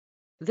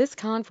This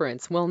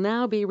conference will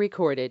now be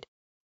recorded.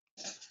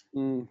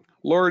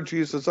 Lord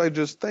Jesus, I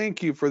just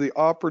thank you for the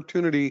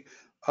opportunity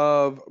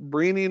of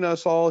bringing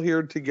us all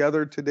here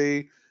together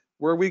today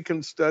where we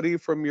can study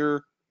from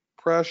your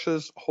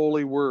precious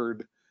holy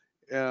word.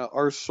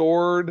 Our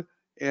sword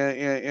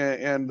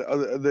and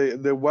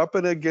the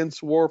weapon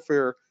against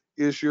warfare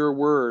is your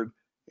word.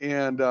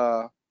 And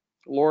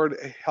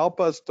Lord, help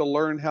us to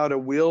learn how to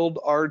wield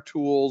our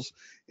tools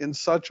in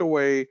such a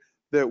way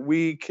that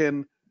we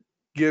can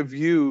give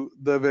you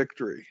the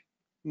victory,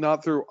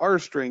 not through our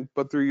strength,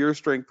 but through your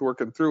strength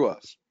working through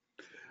us.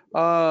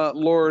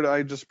 Lord,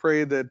 I just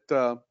pray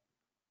that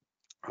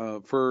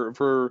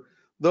for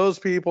those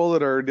people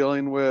that are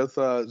dealing with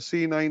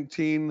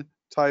C19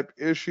 type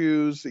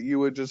issues, that you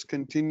would just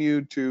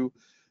continue to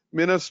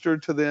minister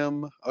to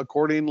them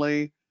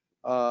accordingly.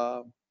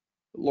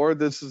 Lord,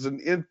 this is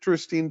an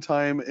interesting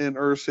time in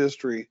Earth's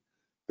history.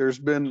 There's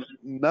been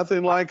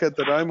nothing like it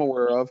that I'm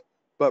aware of,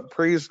 but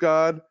praise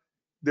God,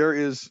 there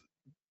is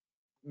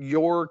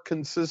your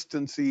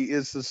consistency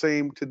is the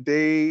same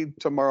today,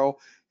 tomorrow,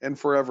 and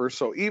forever.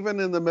 So even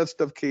in the midst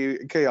of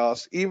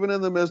chaos, even in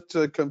the midst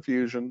of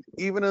confusion,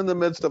 even in the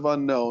midst of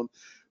unknown,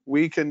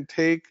 we can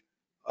take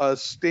a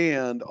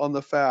stand on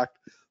the fact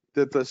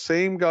that the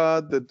same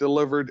God that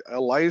delivered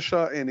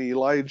Elisha and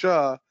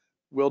Elijah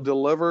will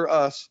deliver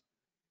us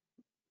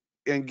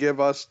and give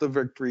us the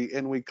victory.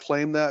 And we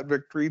claim that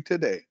victory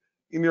today.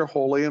 In your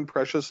holy and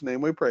precious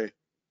name we pray.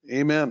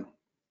 Amen.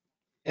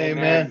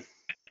 Amen.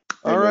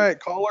 All right,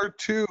 caller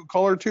two,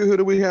 who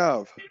do we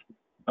have?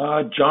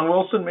 John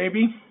Wilson,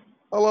 maybe?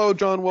 Hello,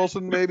 John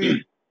Wilson,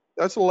 maybe.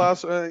 That's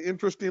a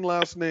interesting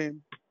last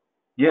name.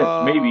 Yes,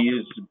 maybe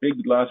is a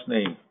big last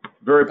name.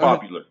 Very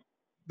popular.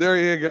 There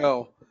you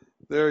go.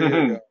 There you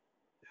go.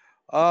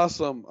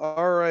 Awesome.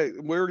 All right,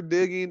 we're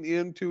digging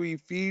into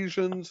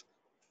Ephesians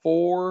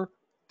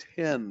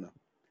 4:10.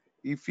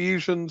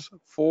 Ephesians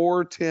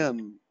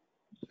 4:10.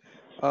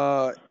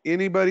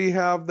 Anybody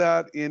have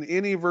that in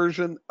any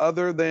version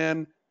other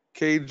than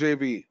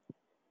KJV?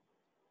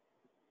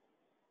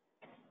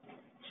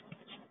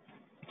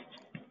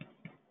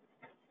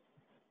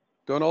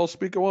 Don't all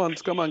speak at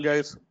once. Come on,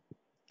 guys.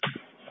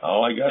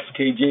 Oh, I got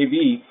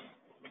KJV.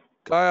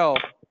 Kyle,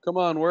 come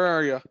on. Where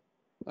are you?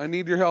 I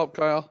need your help,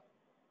 Kyle.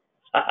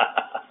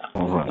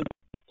 All right.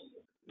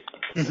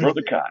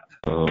 Brother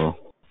Kyle.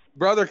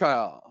 Brother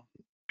Kyle.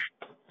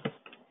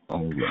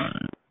 All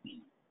right.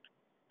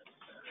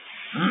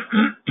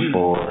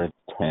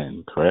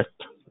 4:10,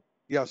 correct?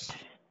 Yes.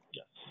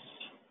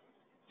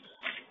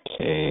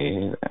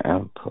 Okay,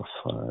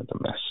 amplify the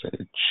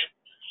message.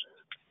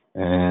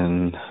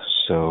 And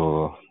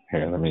so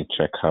here, let me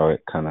check how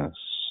it kind of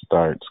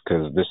starts,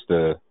 because this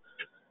the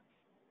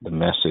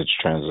message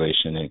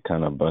translation, it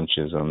kind of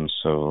bunches them.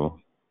 So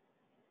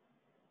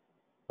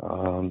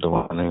the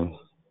one who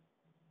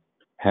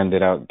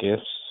handed out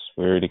gifts,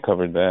 we already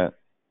covered that.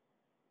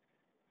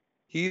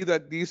 He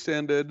that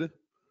descended,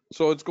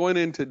 so it's going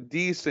into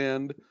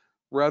descend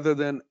rather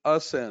than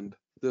ascend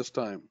this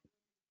time.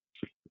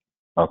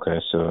 Okay,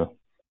 so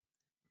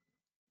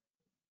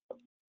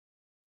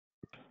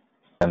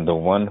and the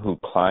one who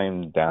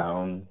climbed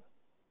down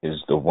is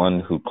the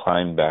one who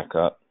climbed back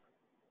up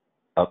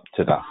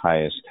to the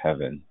highest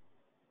heaven.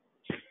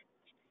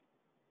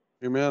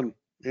 Amen.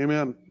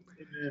 Amen.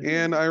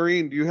 And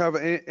Irene, do you have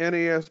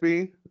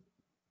NASB?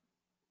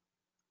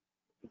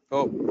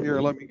 Oh, here,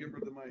 let me give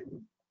her the mic.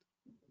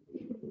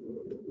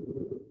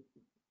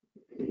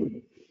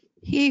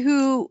 He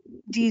who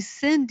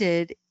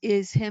descended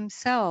is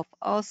himself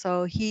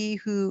also he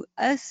who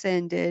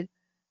ascended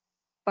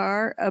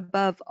far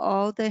above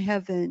all the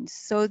heavens,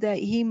 so that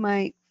he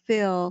might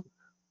fill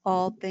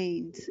all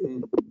things.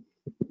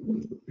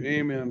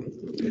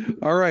 Amen.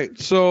 All right.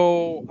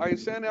 So I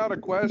sent out a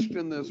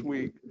question this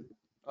week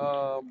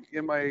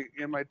in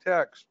my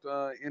text.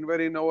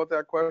 Anybody know what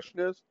that question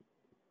is?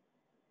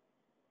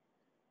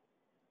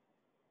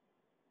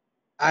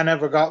 I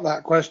never got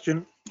that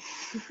question.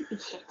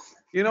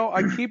 You know,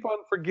 I keep on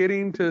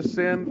forgetting to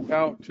send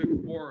out to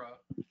Quora.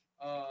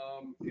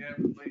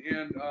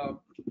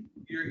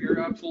 You're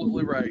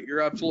absolutely right.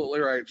 You're absolutely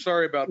right.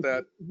 Sorry about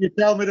that. If you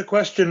tell me the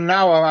question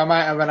now, I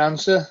might have an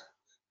answer.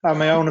 Have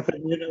my own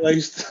opinion, at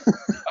least.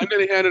 I'm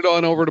going to hand it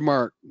on over to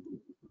Mark.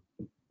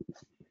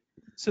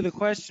 So the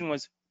question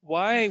was,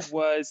 why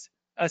was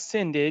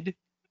ascended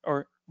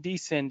or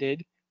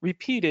descended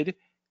repeated,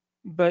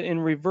 but in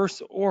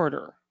reverse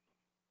order?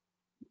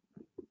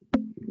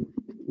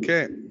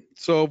 Okay,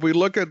 so if we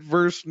look at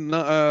verse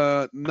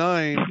 9,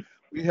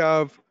 we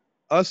have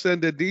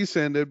ascended,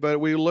 descended, but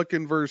we look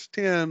in verse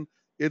 10,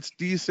 it's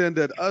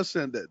descended,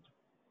 ascended.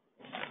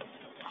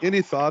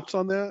 Any thoughts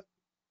on that?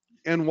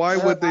 And why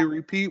would they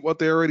repeat what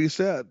they already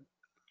said?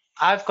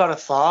 I've got a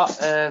thought,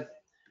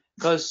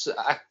 because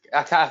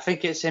I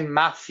think it's in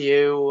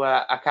Matthew,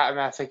 I can't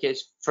remember, I think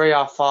it's 3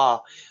 or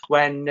 4,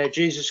 when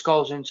Jesus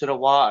goes into the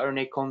water and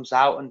he comes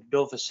out and the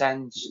dove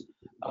ascends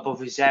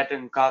above his head,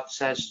 and God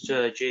says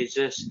to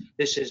Jesus,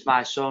 "This is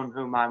my son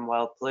whom I'm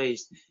well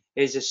pleased."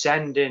 He's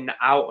ascending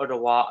out of the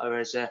water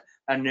as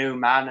a new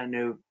man, a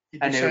new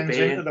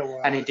being,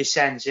 and he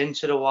descends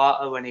into the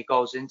water when he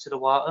goes into the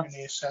water, and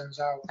he ascends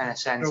out, and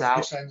ascends out.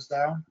 Descends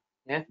down.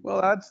 Yeah.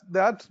 Well,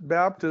 that's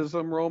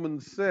baptism,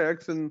 Romans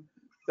 6, and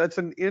that's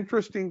an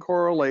interesting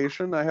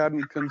correlation. I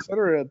hadn't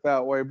considered it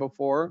that way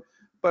before,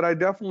 but I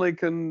definitely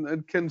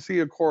can see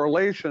a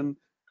correlation.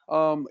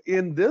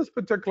 In this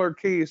particular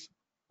case,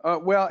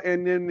 well,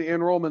 and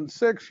in Romans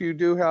 6, you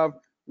do have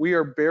we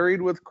are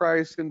buried with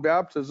Christ in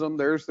baptism.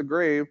 There's the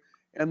grave,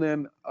 and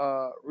then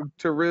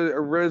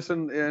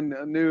risen in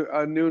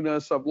a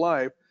newness of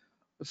life.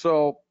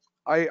 So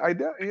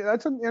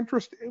that's an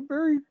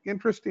very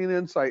interesting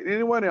insight.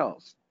 Anyone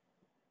else?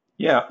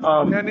 Yeah.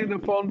 Handing the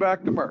phone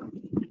back to Mark.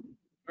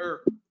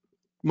 Or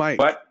Mike.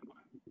 What?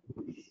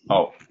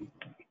 Oh.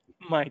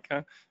 Mike,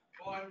 huh?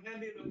 Oh, I'm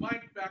handing the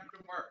mic back to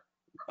Mark.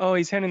 Oh,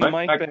 he's handing the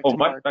mic back to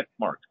Mark. Back to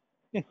Mark.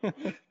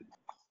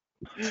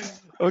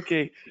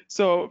 Okay,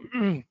 so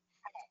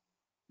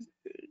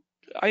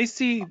I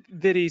see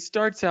that he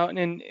starts out,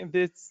 and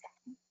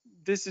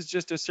this is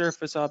just a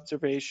surface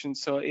observation,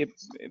 so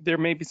there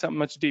may be something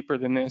much deeper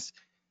than this.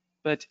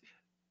 But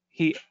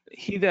he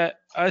that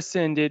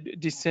ascended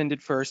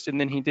descended first, and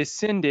then he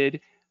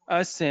descended,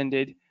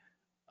 ascended.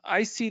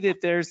 I see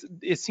that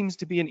it seems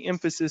to be an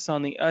emphasis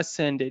on the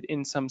ascended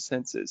in some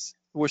senses.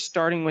 We're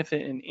starting with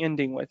it and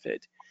ending with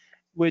it,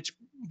 which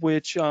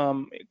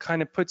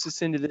kind of puts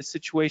us into the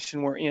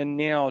situation we're in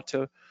now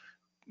to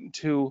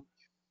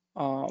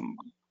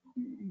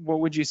what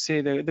would you say,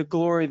 the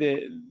glory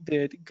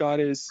that God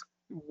is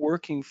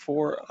working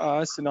for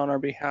us and on our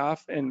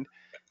behalf. And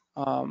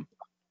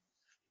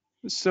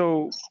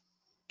so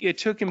it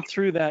took him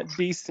through that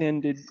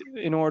descended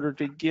in order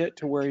to get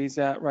to where he's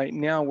at right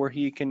now, where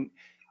he can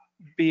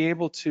be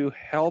able to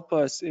help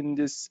us in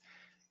this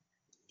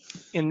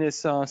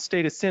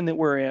state of sin that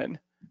we're in.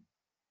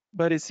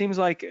 But it seems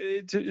like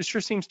it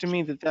sure seems to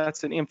me that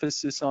that's an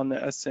emphasis on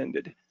the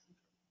ascended.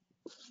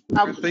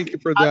 Thank you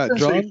for that,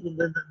 John.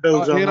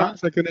 Hang on a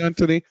second,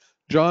 Anthony.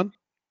 John?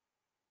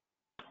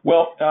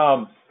 Well,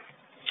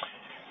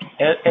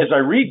 as I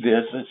read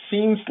this, it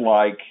seems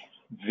like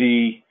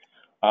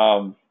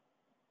I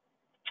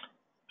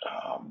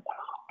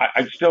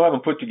still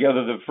haven't put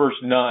together the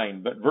first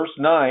 9, but verse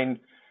 9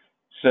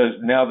 says,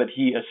 now that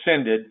he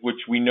ascended,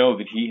 which we know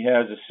that he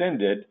has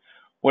ascended,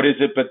 what is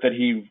it but that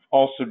he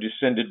also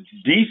descended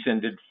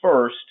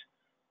first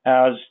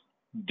as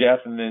death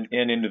and then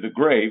into the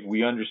grave?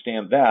 We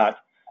understand that.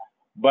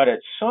 But at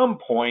some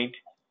point,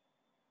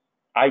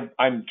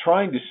 I'm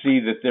trying to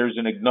see that there's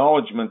an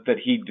acknowledgement that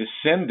he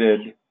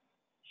descended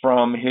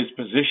from his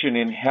position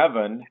in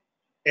heaven,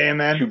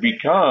 Amen, to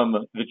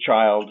become the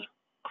child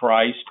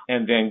Christ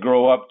and then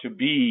grow up to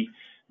be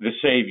the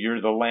Savior,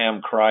 the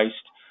Lamb Christ.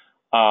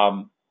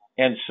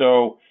 And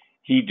so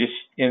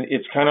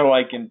it's kind of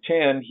like in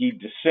 10, he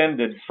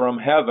descended from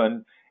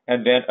heaven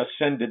and then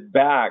ascended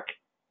back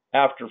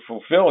after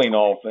fulfilling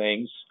all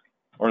things,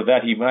 or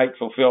that he might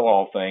fulfill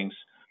all things.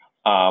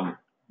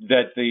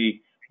 That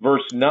the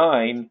verse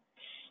 9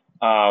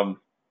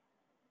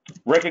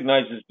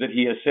 recognizes that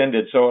he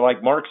ascended. So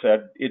like Mark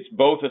said, it's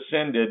both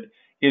ascended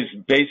is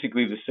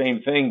basically the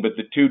same thing, but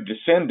the two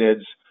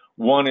descendeds,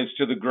 one is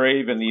to the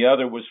grave and the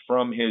other was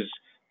from his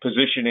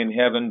position in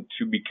heaven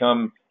to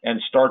become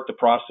and start the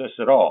process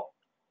at all.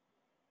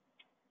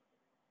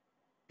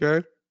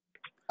 Okay.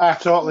 I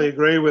totally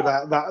agree with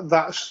that.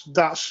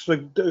 That's a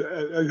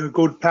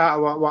good part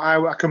of what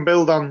I can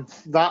build on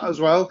that as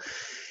well.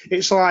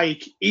 It's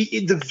like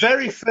the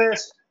very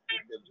first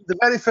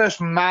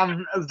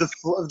man of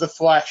the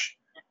flesh,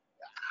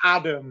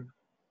 Adam,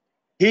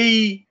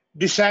 he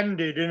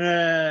descended in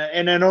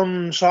an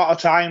unsort of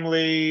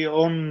timely, I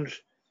don't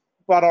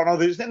know,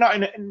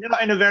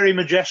 not in a very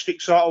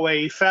majestic sort of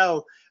way. He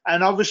fell,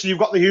 and obviously you've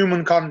got the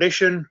human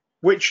condition,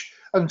 which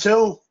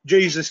until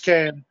Jesus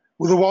came,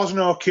 well, there was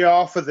no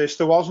cure for this.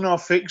 There was no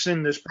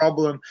fixing this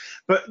problem.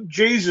 But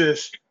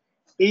Jesus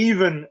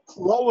even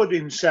lowered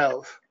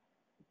himself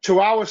to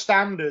our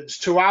standards,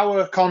 to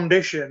our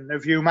condition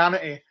of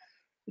humanity,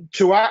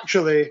 to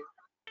actually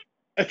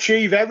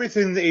achieve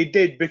everything that he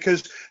did,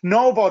 because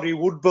nobody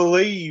would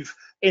believe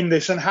in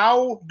this. And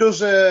how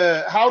does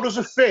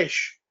a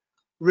fish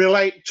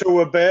relate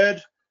to a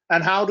bird,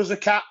 and how does a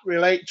cat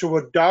relate to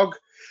a dog?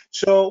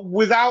 So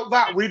without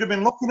that, we'd have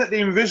been looking at the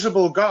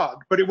invisible God,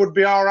 but it would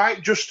be all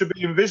right just to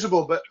be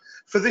invisible. But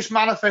for this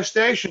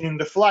manifestation in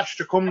the flesh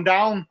to come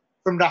down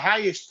from the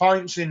highest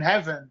points in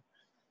heaven,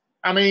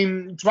 I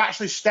mean, to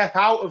actually step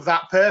out of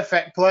that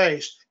perfect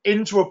place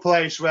into a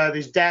place where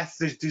there's death,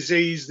 there's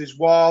disease, there's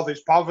war,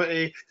 there's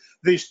poverty,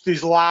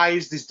 there's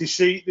lies, there's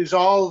deceit, there's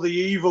all the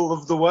evil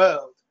of the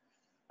world,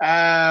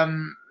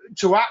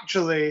 to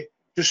actually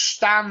just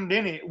stand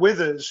in it with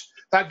us,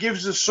 that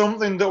gives us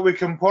something that we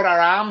can put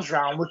our arms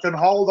around, we can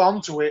hold on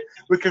to it,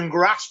 we can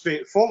grasp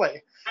it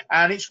fully,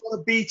 and it's got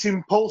a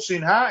beating,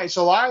 pulsing heart, it's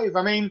alive.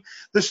 I mean,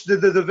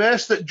 the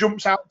verse that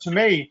jumps out to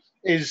me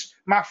is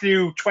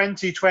Matthew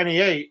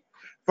 20:28.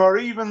 For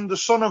even the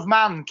Son of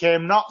Man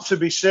came not to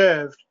be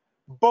served,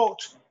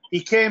 but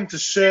he came to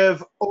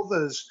serve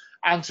others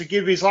and to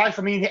give his life.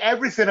 I mean,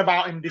 everything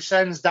about him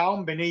descends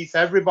down beneath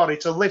everybody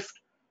to lift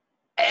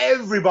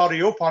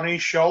everybody up on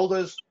his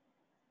shoulders.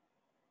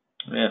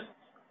 Yeah.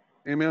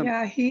 Amen.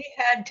 Yeah, he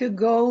had to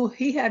go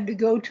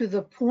to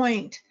the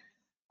point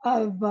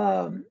of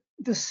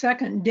the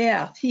second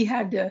death. He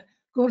had to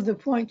go to the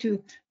point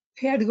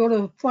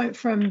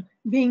from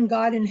being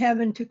God in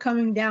heaven to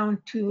coming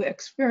down to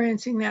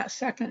experiencing that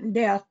second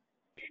death,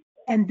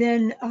 and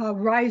then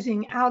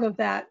rising out of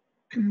that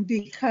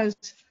because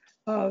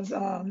of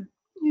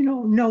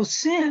no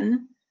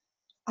sin.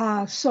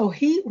 So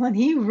when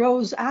he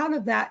rose out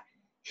of that,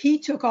 he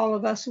took all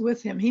of us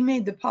with him. He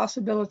made the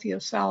possibility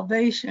of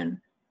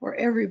salvation for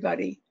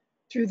everybody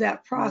through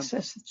that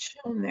process that's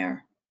shown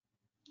there.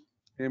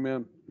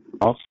 Amen.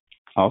 I'll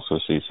also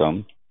see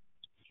some.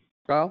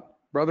 Kyle?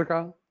 Brother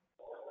Kyle?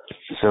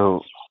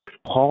 So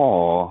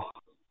Paul,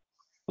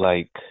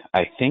 like,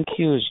 I think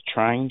he was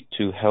trying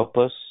to help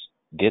us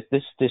get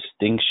this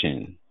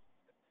distinction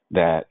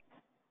that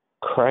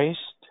Christ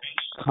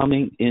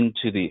coming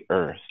into the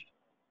earth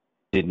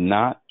did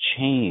not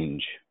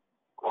change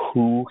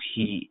who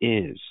he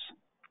is.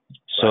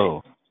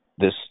 So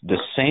the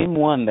same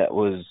one that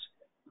was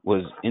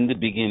in the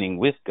beginning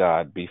with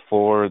God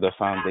before the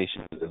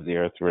foundations of the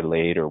earth were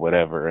laid or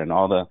whatever, and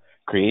all the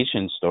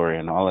creation story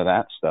and all of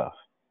that stuff,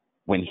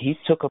 when he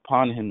took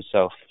upon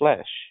himself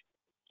flesh,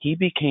 he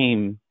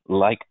became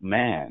like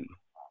man,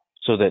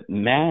 so that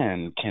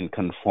man can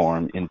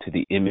conform into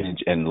the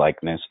image and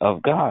likeness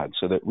of God,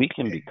 so that we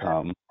can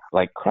become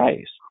like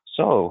Christ.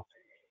 So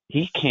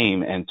he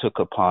came and took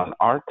upon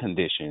our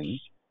condition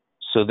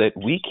so that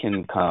we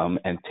can come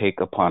and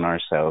take upon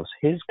ourselves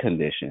his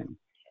condition,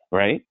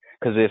 right?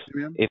 Because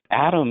if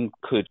Adam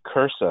could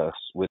curse us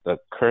with a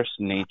cursed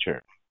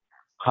nature,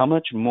 how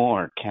much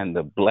more can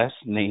the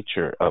blessed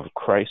nature of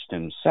Christ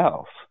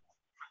himself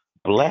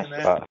bless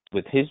us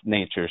with his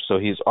nature? So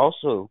he's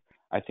also,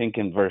 I think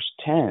in verse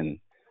 10,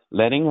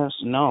 letting us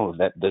know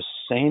that the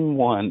same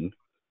one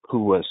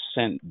who was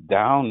sent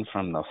down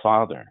from the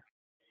Father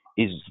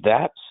is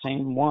that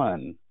same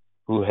one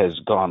who has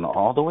gone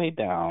all the way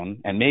down.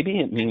 And maybe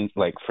it means,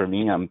 like, for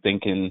me, I'm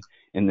thinking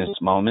in this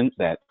moment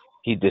that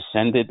he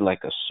descended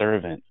like a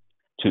servant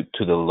to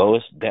the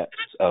lowest depths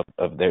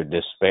of their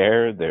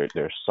despair,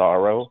 their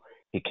sorrow.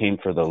 He came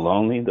for the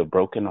lonely, the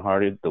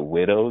brokenhearted, the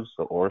widows,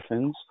 the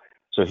orphans.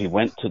 So he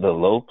went to the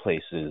low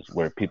places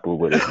where people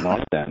would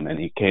ignore them, and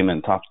he came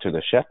and talked to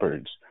the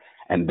shepherds.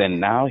 And then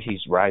now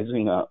he's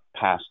rising up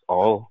past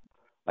all,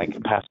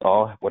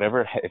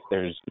 whatever, if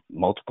there's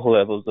multiple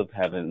levels of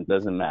heaven,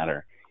 doesn't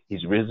matter.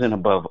 He's risen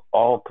above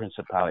all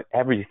principality,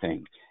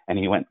 everything, and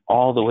he went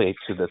all the way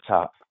to the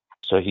top.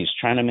 So he's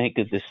trying to make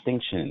a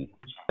distinction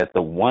that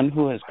the one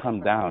who has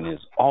come down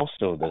is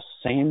also the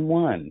same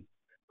one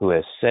who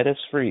has set us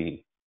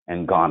free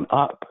and gone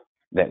up,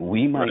 that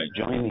we might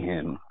join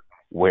him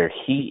where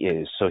he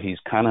is. So he's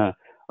kind of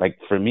like,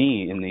 for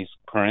me, in these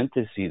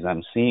parentheses,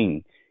 I'm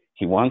seeing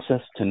he wants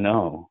us to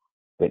know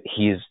that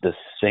he is the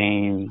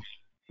same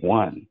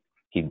one.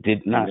 He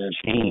did not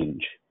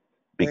change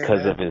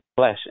because of his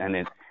flesh. And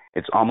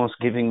it's almost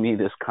giving me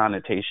this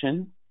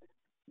connotation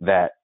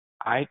that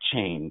I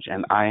change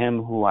and I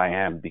am who I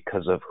am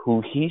because of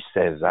who he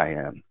says I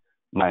am.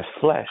 My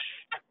flesh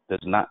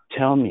does not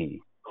tell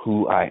me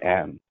who I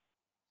am,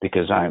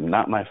 because I am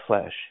not my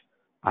flesh.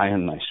 I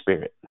am my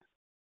spirit.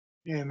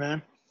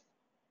 Amen.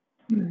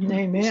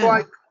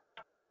 Amen.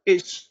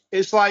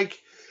 It's like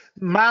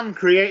man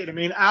created. I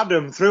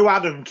mean, through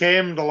Adam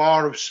came the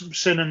law of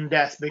sin and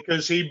death,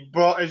 because he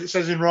brought, as it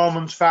says in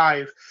Romans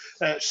 5,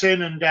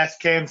 sin and death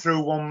came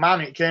through one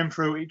man. It came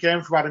through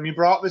Adam. He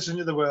brought this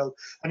into the world,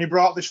 and he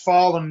brought this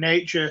fallen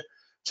nature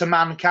to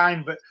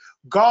mankind. But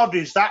God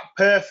is that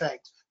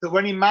perfect that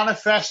when he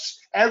manifests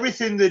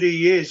everything that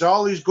he is,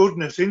 all his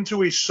goodness,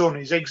 into his son,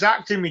 his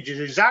exact image, his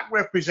exact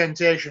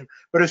representation.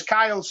 But as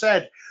Kyle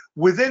said,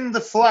 within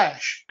the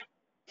flesh,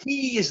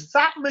 he is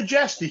that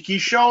majestic. He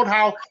showed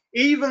how,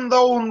 even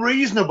though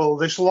unreasonable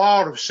this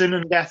law of sin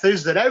and death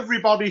is, that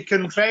everybody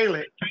can fail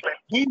it,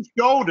 he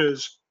showed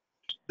us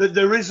that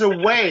there is a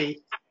way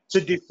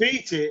to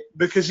defeat it,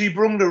 because he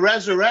brought the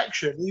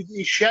resurrection.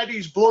 He shed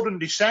his blood and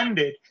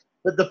descended.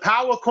 But the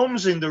power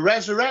comes in the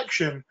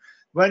resurrection,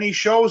 when he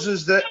shows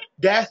us that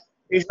death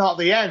is not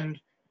the end.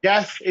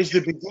 Death is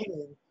the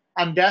beginning.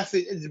 And death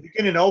is the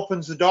beginning,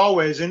 opens the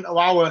doorways into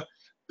our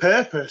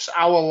purpose,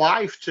 our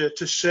life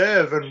to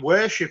serve and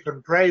worship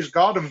and praise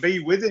God and be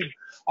with him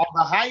on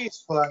the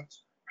highest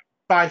place.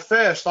 By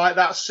first, like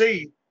that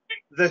seed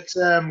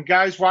that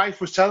Guy's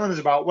wife was telling us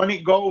about, when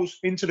it goes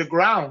into the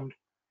ground,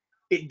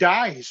 it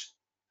dies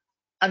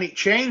and it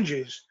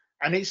changes.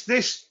 And it's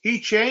this, he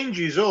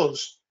changes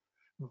us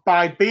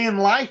by being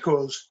like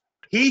us.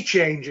 He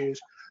changes.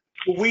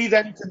 We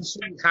then can see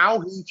how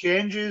he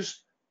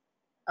changes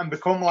and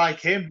become like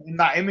him in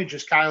that image,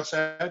 as Kyle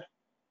said.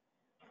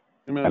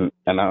 Amen.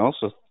 And I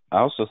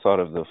also thought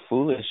of the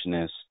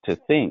foolishness to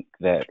think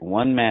that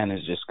one man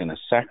is just going to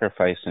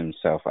sacrifice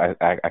himself.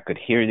 I could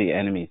hear the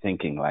enemy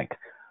thinking, like,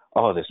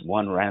 oh, this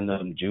one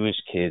random Jewish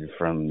kid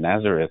from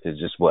Nazareth is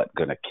just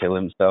going to kill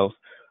himself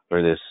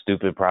for this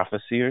stupid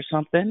prophecy or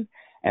something.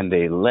 And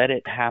they let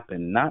it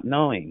happen, not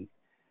knowing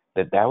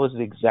that that was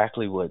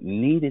exactly what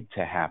needed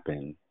to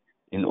happen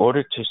in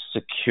order to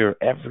secure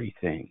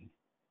everything.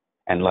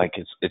 And like,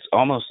 it's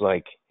almost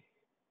like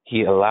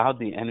he allowed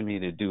the enemy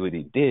to do what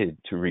he did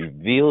to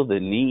reveal the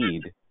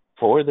need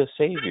for the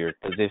Savior.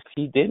 Because if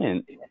he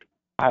didn't,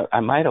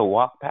 I might have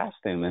walked past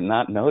him and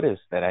not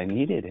noticed that I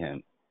needed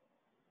him.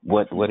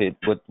 What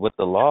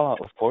the law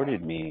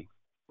afforded me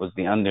was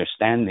the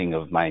understanding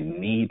of my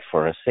need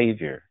for a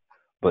Savior.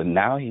 But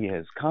now he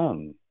has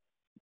come.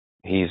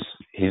 He's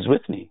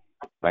with me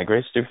by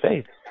grace through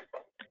faith,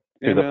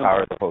 through the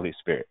power of the Holy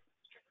Spirit.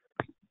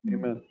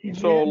 Amen.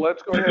 So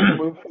let's go ahead and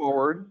move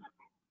forward.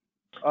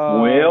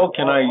 Well,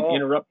 can I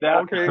interrupt that?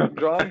 Okay,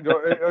 John,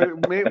 go.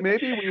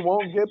 Maybe we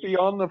won't get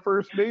beyond the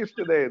first base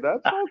today.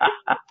 That's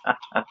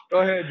okay.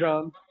 Go ahead,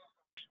 John.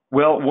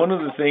 Well, one of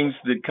the things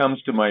that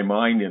comes to my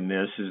mind in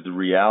this is the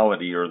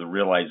reality or the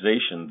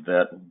realization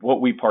that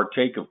what we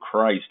partake of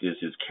Christ is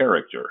his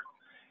character.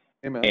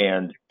 Amen.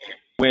 And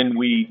when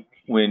we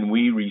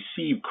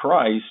receive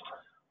Christ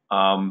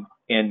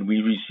and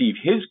we receive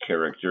his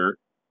character,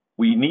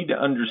 we need to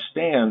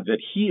understand that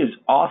he is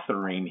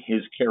authoring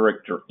his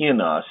character in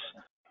us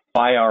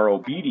by our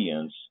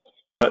obedience.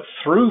 But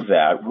through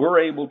that, we're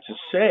able to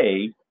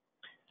say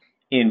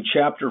in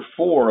chapter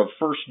 4 of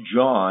 1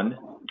 John,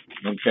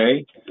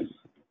 okay,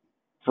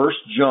 1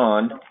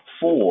 John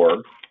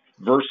 4,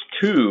 verse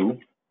 2,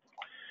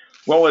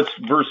 well, it's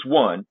verse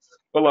 1.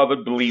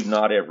 Beloved, believe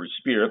not every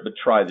spirit, but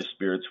try the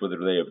spirits whether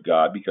they of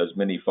God, because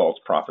many false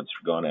prophets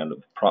have gone out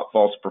of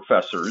false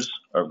professors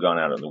have gone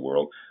out of the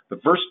world.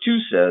 But verse 2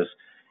 says,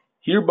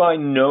 hereby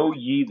know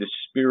ye the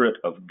Spirit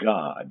of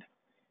God.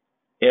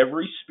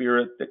 Every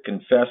spirit that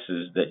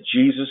confesses that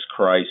Jesus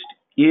Christ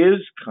is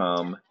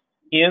come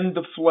in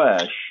the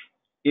flesh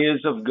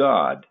is of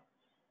God.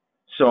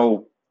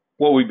 So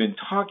what we've been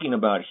talking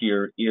about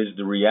here is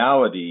the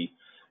reality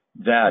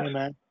that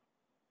Amen.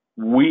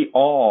 we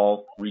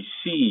all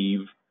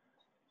receive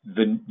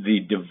the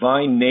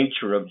divine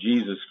nature of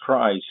Jesus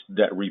Christ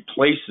that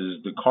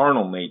replaces the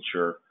carnal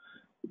nature,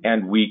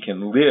 and we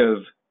can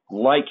live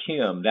like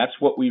him. That's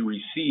what we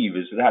receive,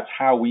 that's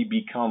how we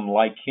become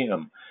like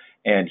him.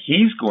 And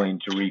he's going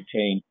to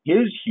retain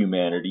his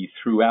humanity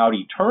throughout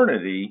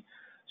eternity,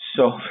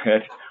 so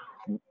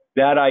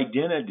that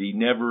identity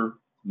never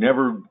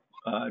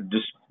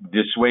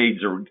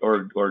dissuades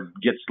or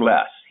gets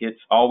less. It's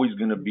always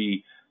going to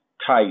be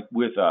tight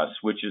with us,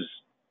 which is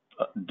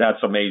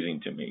that's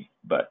amazing to me.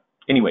 But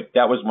anyway,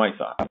 that was my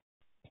thought.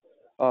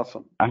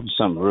 Awesome. I have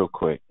something real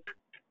quick.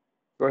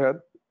 Go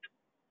ahead.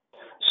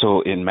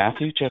 So in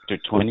Matthew chapter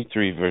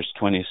 23, verse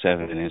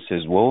 27, it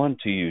says, woe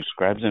unto you,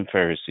 scribes and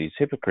Pharisees,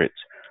 hypocrites,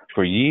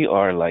 for ye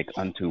are like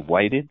unto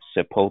whited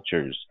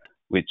sepulchres,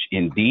 which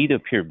indeed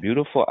appear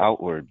beautiful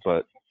outward,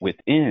 but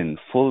within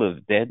full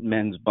of dead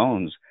men's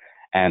bones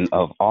and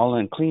of all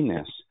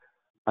uncleanness.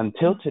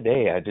 Until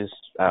today,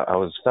 I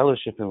was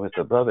fellowshipping with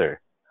a brother.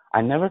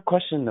 I never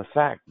questioned the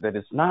fact that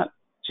it's not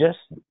just,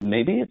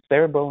 maybe it's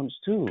their bones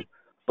too,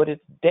 but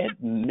it's dead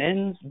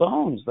men's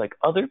bones, like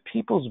other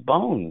people's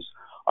bones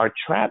are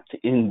trapped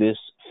in this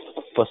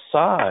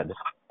facade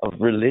of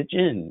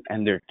religion,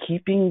 and they're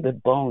keeping the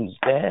bones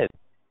dead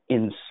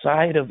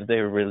inside of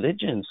their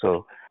religion.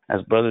 So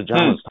as Brother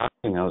John was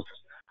talking,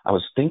 I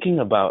was thinking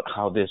about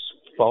how this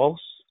false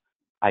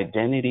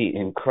identity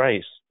in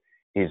Christ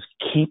is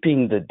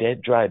keeping the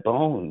dead, dry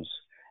bones,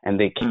 and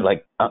they keep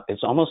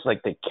it's almost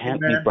like they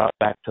can't be brought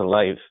back to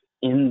life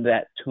in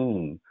that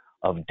tomb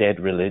of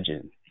dead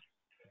religion.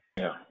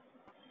 Yeah.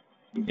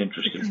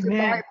 Interesting.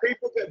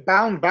 People get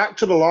bound back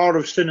to the law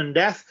of sin and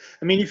death.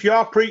 I mean, if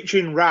you're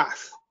preaching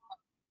wrath,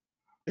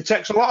 it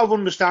takes a lot of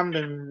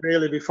understanding,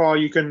 really, before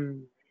you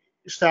can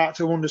start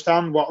to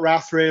understand what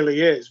wrath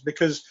really is.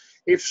 Because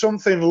if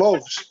something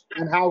loves,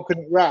 then how can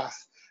it wrath?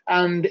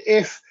 And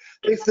if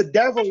the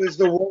devil is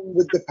the one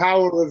with the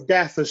power of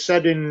death, as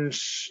said in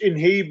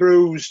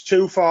Hebrews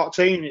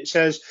 2:14, it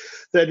says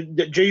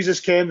that Jesus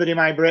came that he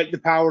might break the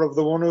power of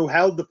the one who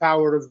held the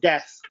power of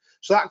death.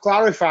 So that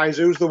clarifies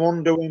who's the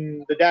one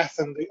doing the death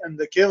and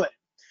the killing.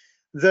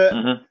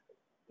 That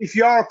if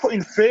you're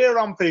putting fear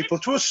on people,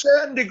 to a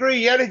certain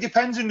degree, yeah, it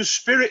depends on the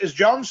spirit, as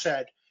John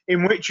said,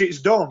 in which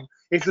it's done.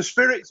 If the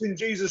spirit's in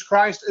Jesus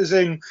Christ, as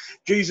in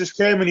Jesus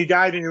came and he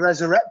died and he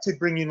resurrected,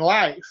 bringing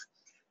life.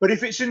 But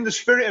if it's in the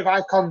spirit of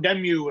I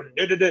condemn you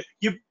and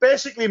you're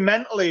basically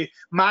mentally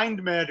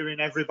mind murdering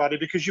everybody,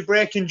 because you're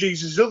breaking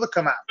Jesus' other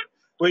command,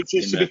 which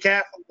is to be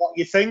careful what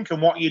you think and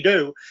what you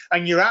do.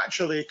 And you're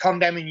actually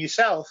condemning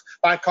yourself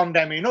by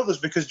condemning others,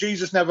 because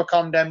Jesus never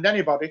condemned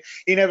anybody.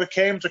 He never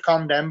came to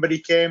condemn, but he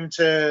came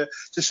to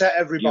set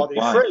everybody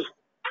free.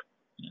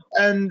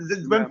 And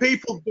when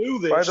people do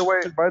this,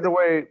 by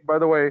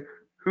the way,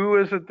 who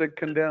is it that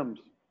condemns?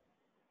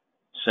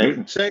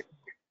 Satan.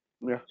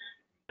 Yeah.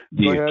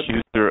 The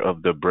accuser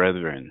of the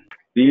brethren.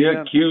 The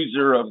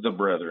accuser of the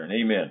brethren.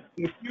 Amen.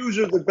 The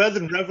accuser of the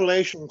brethren,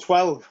 Revelation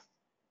 12.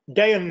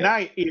 Day and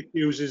night, he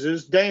accuses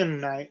us, day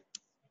and night.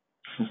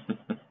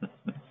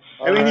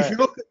 All I mean, right.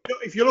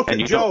 if you look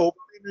And at Job,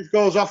 it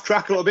goes off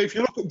track a little bit. If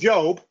you look at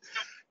Job,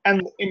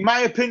 and in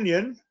my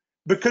opinion,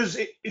 because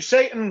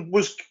Satan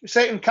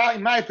can't,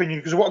 in my opinion,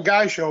 because of what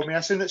Guy showed me, I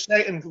seen that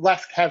Satan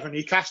left heaven,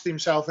 he cast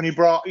himself, and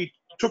he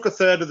took a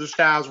third of the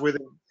stars with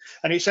him,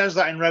 and it says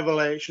that in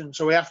Revelation,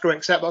 so we have to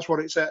accept that's what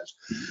it says.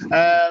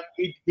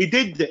 He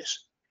did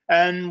this,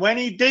 and when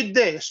he did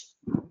this,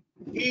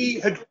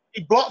 he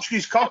blotched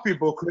his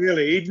copybook,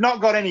 really. He'd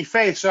not got any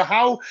faith. So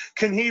how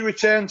can he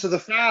return to the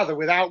Father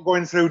without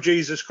going through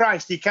Jesus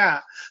Christ? He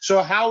can't.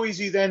 So how is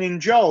he then in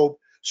Job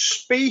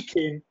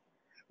speaking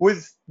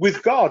with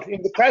God,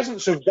 in the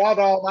presence of God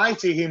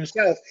Almighty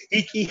himself?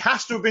 He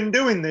has to have been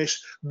doing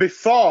this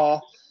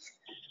before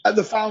at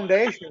the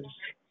foundation,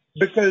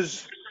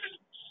 because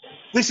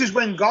this is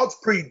when God's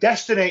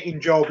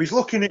predestinating Job. He's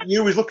looking at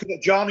you, he's looking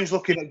at John, he's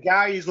looking at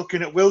Guy, he's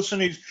looking at Wilson,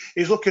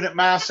 he's looking at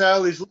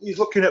Marcel, he's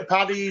looking at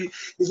Paddy,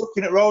 he's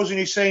looking at Rose, and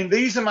he's saying,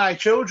 these are my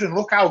children,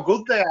 look how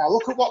good they are,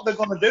 look at what they're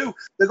going to do.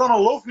 They're going to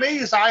love me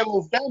as I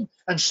love them.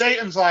 And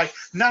Satan's like,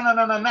 no,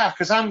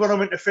 because I'm going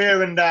to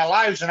interfere in their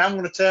lives and I'm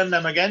going to turn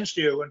them against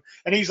you.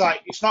 And he's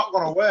like, it's not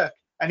going to work.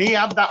 And he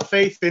had that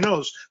faith in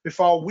us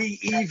before we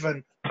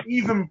even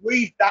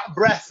breathed that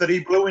breath that he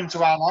blew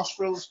into our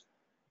nostrils.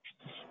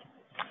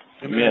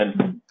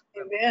 Amen.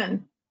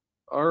 Amen.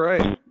 All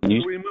right.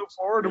 You- Do we move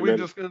forward? Or are we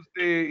just going to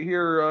stay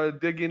here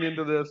digging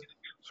into this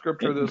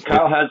scripture this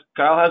Kyle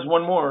has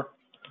one more.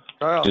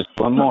 Kyle. Just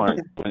one more.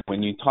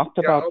 When you talked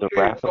about the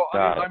wrath of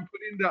God,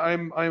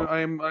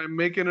 I'm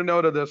making a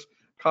note of this.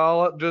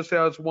 Kyle just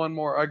has one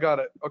more. I got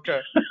it.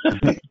 Okay.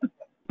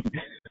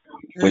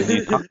 when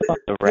you talk about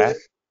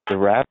the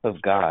wrath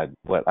of God,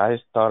 what I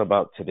thought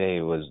about today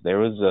was there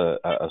was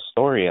a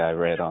story I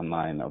read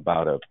online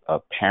about a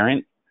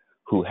parent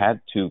who had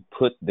to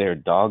put their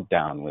dog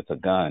down with a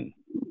gun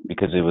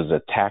because it was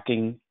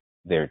attacking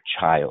their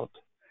child.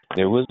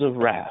 There was a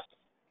wrath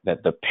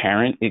that the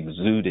parent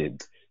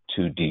exuded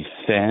to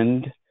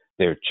defend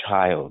their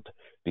child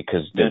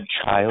because their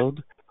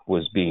child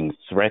was being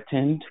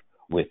threatened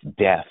with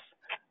death.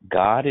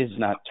 God is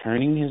not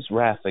turning his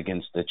wrath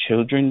against the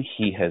children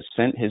he has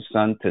sent his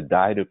son to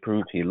die to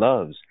prove he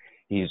loves.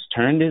 He's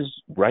turned his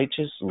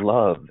righteous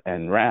love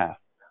and wrath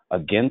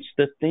against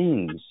the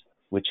things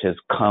which has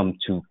come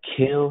to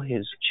kill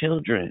his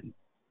children.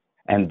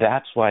 And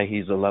that's why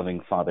he's a loving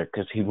father,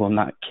 because he will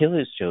not kill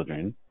his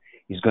children.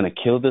 He's going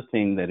to kill the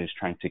thing that is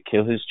trying to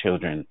kill his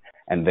children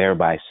and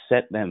thereby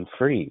set them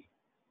free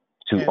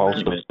to Amen.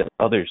 also set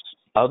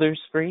others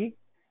free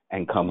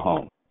and come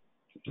home.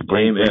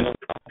 Amen.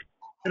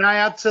 Can I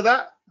add to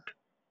that?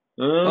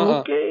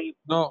 Okay.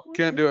 No,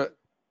 can't do it.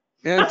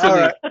 All Anthony.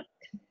 right.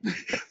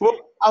 Well,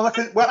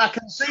 I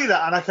can see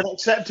that, and I can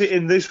accept it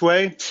in this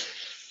way.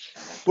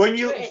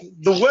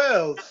 The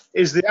world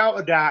is the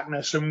outer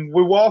darkness, and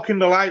we walk in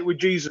the light with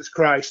Jesus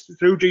Christ,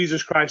 through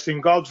Jesus Christ,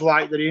 in God's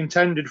light that he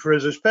intended for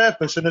us as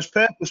purpose. And as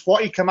purpose,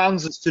 what he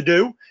commands us to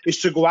do is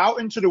to go out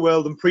into the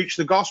world and preach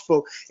the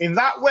gospel. In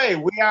that way,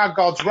 we are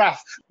God's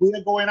wrath. We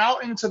are going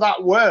out into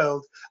that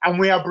world, and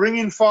we are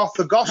bringing forth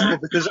the gospel,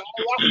 because our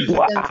wrath is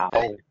against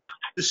them,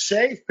 to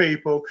save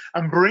people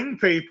and bring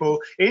people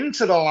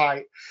into the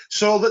light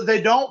so that they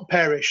don't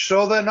perish,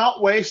 so they're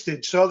not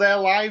wasted, so their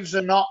lives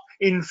are not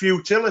in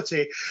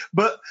futility.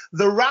 But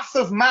the wrath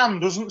of man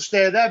doesn't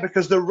stay there,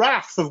 because the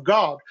wrath of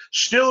God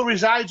still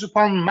resides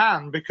upon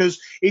man, because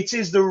it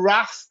is the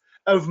wrath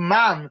of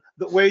man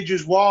that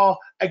wages war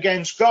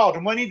against God.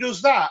 And when he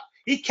does that,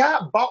 he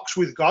can't box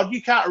with God.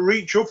 You can't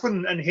reach up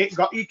and hit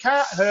God. You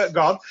can't hurt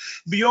God.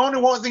 The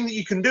only one thing that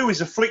you can do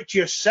is afflict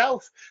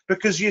yourself,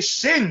 because your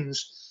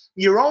sins,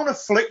 your own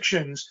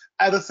afflictions,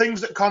 are the things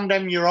that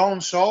condemn your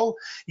own soul.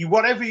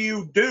 Whatever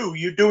you do,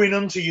 you're doing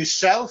unto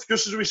yourself.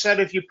 Just as we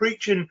said, if you're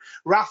preaching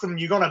wrath and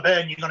you're going to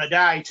burn, you're going to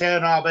die,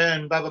 turn or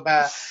burn, blah, blah,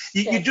 blah.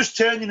 You're just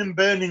turning and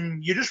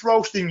burning. You're just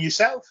roasting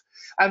yourself.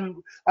 And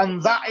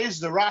that is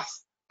the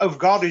wrath of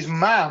God, is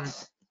man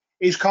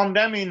is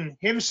condemning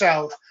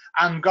himself.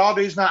 And God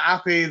is not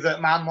happy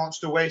that man wants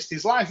to waste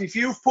his life. If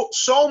you've put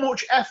so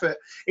much effort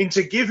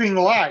into giving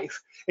life,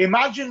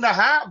 imagine the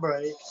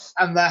heartbreak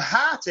and the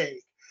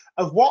heartache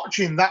of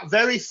watching that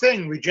very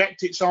thing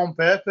reject its own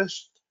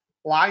purpose,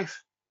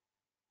 life.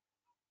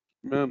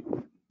 Amen.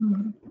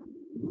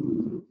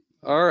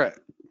 All right.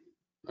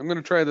 I'm going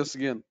to try this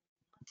again.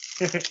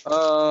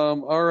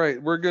 All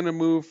right. We're going to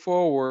move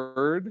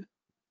forward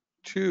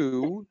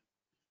to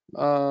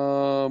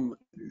the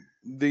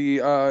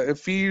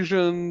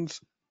Ephesians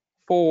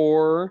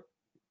 4,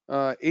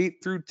 8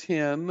 through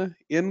 10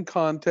 in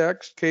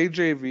context,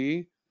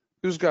 KJV.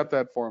 Who's got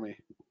that for me?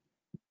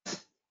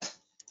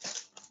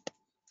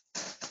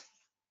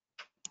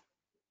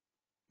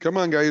 Come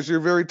on, guys.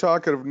 You're very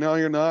talkative. Now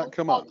you're not.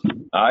 Come on.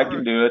 I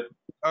can do it.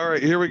 All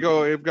right. Here we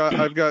go. I've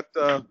got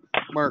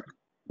Mark.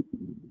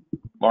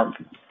 Mark.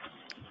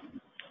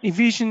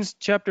 Ephesians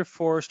chapter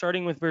 4,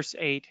 starting with verse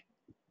 8.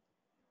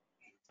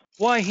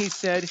 Why, he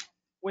said,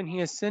 when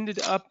he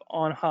ascended up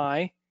on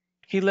high,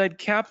 he led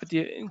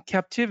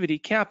captivity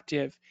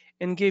captive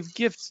and gave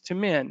gifts to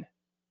men.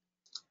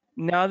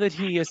 Now that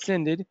he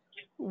ascended,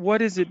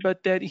 what is it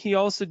but that he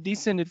also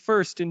descended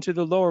first into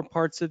the lower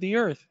parts of the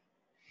earth?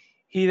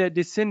 He that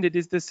descended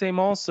is the same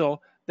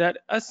also that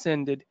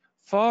ascended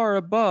far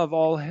above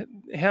all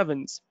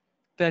heavens,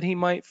 that he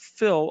might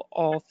fill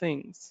all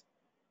things.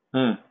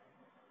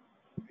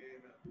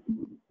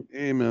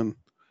 Amen.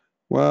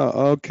 Wow.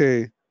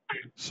 Okay.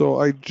 So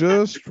I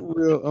just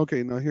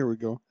okay, now here we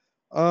go.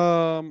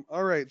 All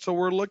right. So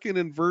we're looking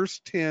in verse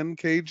 10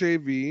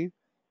 KJV.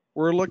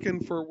 We're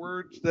looking for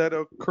words that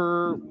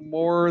occur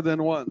more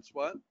than once.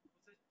 What?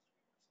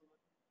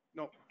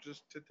 No,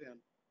 just to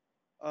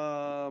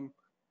 10.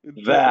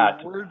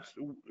 That. Words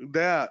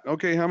that.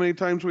 Okay, how many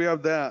times we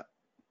have that?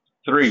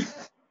 3.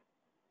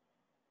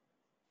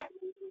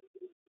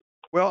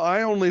 Well,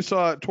 I only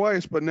saw it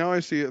twice, but now I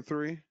see it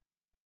 3.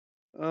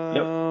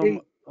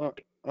 Yep.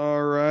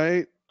 All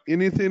right.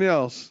 Anything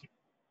else?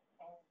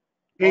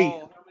 He.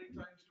 All. How many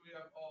times do we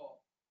have all?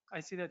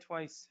 I see that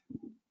twice.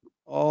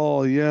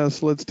 All.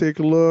 Yes. Let's take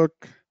a look.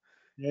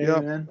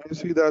 Amen. Yep. I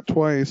see that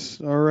twice.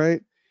 All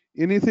right.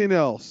 Anything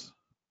else?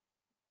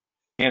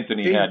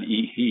 Anthony He. had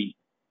he.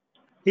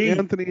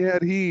 Anthony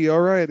had he. All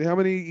right. How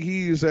many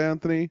he's,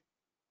 Anthony?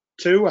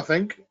 2, I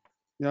think.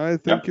 Yeah, I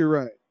think you're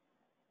right.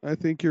 I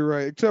think you're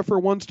right. Except for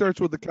one starts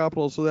with the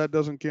capital, so that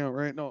doesn't count,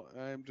 right? No,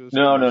 I'm just.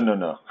 No.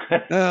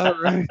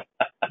 All right.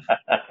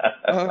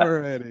 All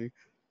righty.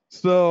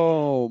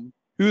 So,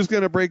 who's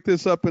going to break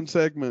this up in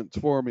segments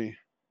for me?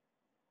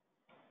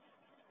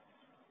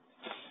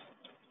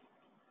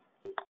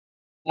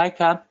 I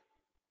can.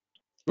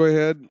 Go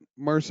ahead,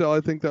 Marcel. I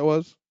think that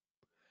was.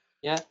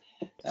 Yeah.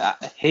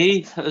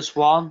 He as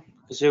 1,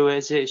 because who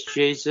is it? It's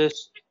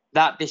Jesus.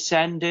 That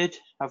descended,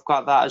 I've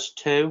got that as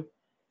 2.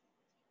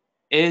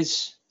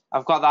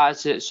 I've got that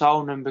as its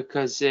own, and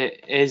because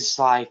it is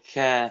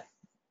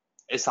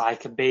it's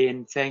like a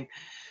being thing.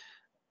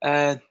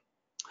 The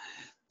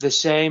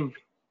same.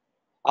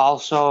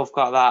 Also, I've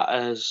got that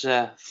as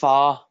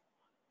 4.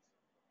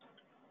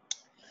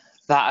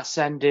 That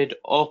ascended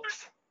up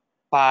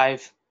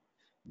 5,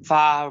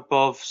 far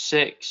above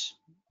 6,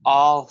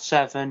 all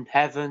 7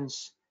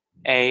 heavens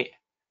 8,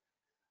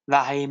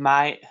 that he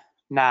might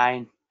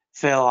 9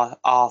 fill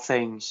all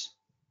things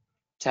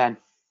 10.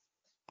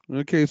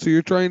 Okay, so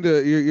you're trying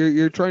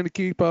to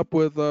keep up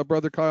with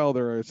Brother Kyle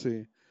there. I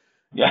see.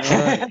 Yeah.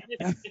 All right.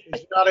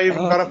 He's not even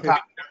got a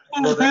pack.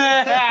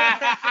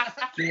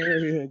 There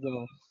you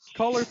go.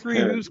 Caller 3.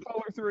 Who's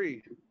caller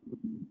 3?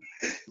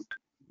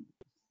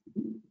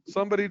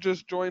 Somebody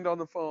just joined on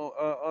the phone.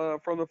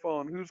 From the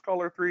phone. Who's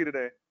caller 3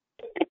 today?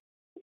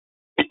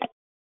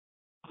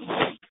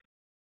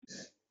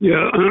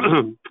 Yeah.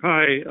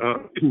 Hi.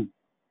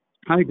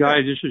 Hi,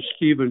 guys. This is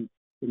Stephen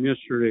from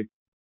yesterday.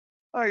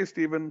 Hi,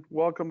 Stephen.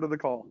 Welcome to the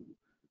call.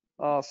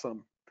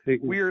 Awesome.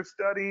 Thank you. We are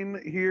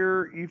studying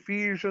here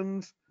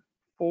Ephesians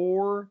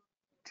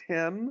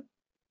 4:10,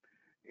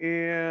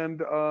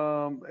 and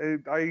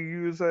I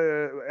use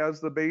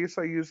as the base.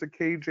 I use the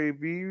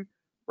KJV.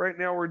 Right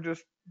now, we're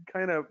just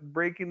kind of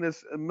breaking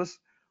this.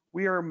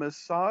 We are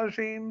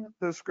massaging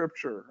the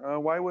scripture.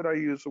 Why would I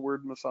use the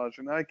word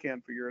massaging? I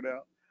can't figure it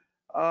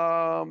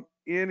out.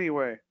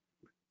 Anyway,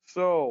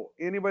 so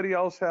anybody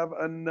else have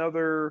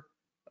another?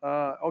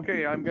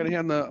 Okay, I'm going to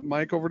hand the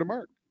mic over to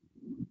Mark.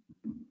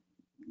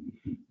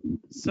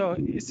 So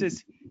it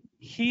says,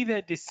 he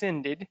that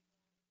descended,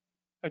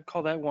 I'd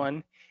call that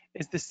 1,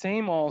 is the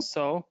same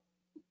also,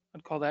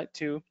 I'd call that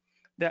 2,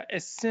 that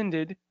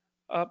ascended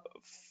up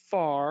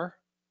far,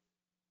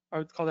 I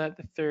would call that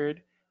the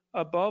 3rd,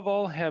 above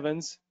all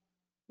heavens,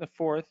 the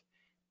 4th,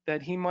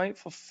 that he might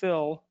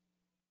fulfill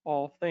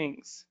all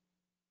things.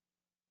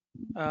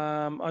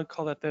 I'd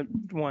call that the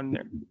 1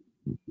 there.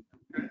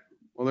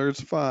 Well,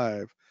 there's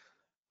 5.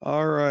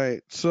 All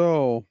right.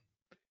 So,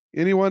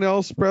 anyone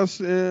else want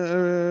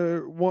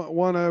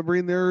to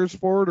bring theirs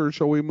forward, or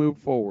shall we move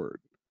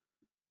forward?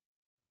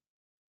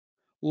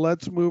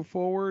 Let's move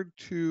forward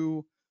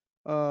to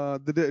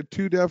the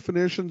 2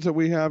 definitions that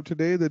we have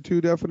today. The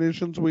 2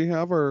 definitions we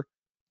have are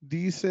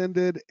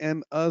descended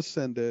and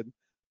ascended.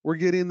 We're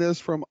getting this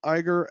from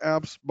Iger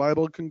App's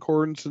Bible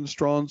Concordance and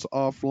Strong's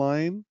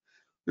Offline.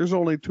 There's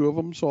only 2 of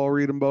them, so I'll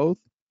read them both.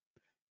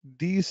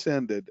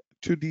 Descended,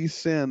 to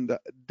descend,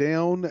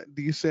 down,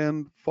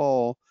 descend,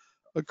 fall,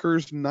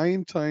 occurs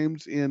 9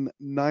 times in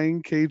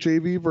 9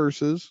 KJV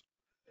verses.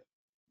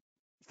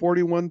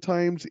 41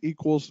 times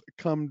equals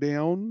come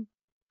down.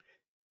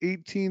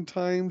 18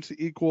 times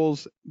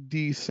equals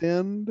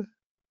descend.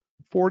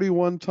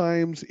 41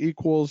 times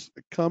equals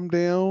come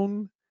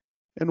down.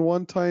 And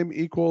 1 time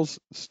equals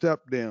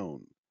step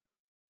down.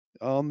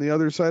 On the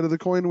other side of the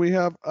coin, we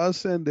have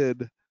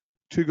ascended,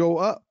 to go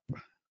up,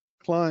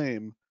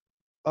 climb,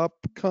 up,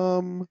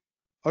 come,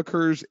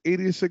 occurs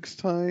 86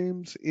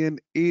 times in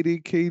 80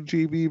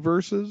 KJV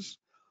verses.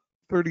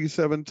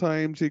 37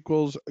 times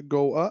equals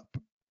go up.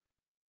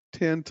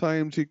 10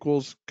 times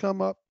equals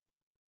come up.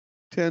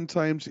 10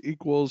 times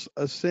equals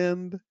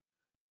ascend.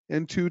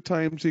 And 2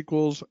 times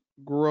equals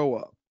grow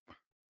up.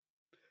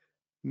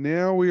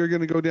 Now we are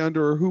going to go down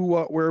to our who,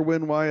 what, where,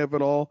 when, why of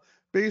it all.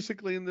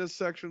 Basically, in this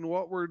section,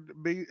 what we're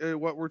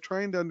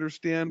trying to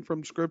understand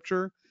from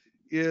Scripture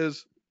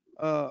is,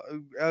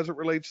 as it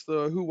relates to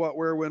the who, what,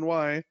 where, when,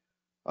 why,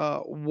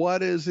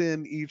 what is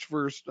in each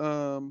verse,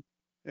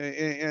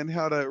 and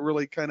how to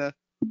really kind of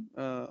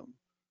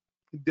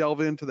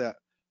delve into that.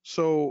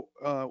 So,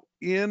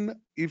 in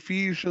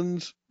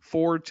Ephesians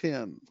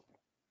 4:10,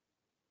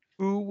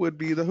 who would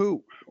be the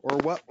who, or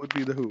what would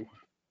be the who?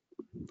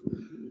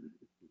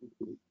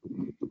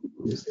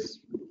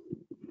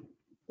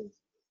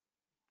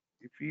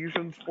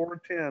 Ephesians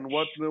 4:10.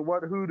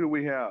 What who do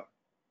we have?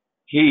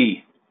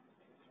 He.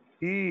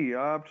 He,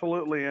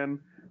 absolutely. And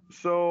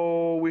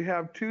so we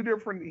have two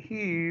different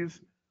he's.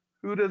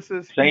 Who does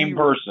this Same he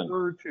person.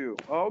 refer to?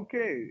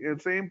 Okay,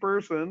 it's same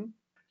person.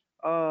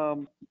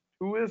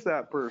 Who is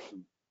that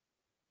person?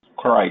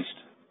 Christ.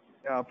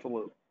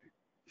 Absolutely.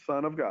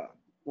 Son of God.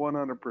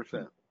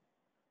 100%.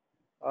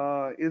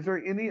 Is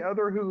there any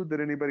other who that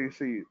anybody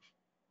sees?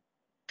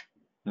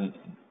 Mm.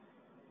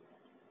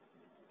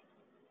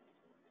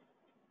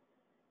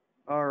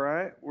 All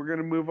right, we're going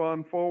to move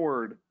on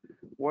forward.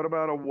 What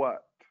about a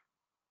what?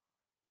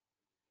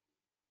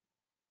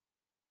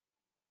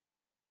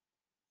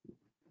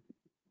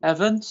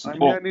 Evans? I'm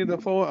Well, handing the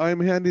phone.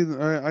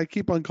 I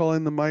keep on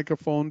calling the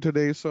microphone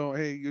today, so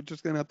hey, you're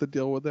just gonna have to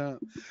deal with that.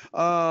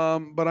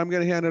 But I'm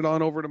gonna hand it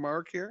on over to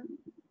Mark here.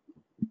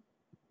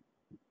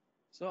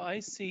 So I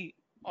see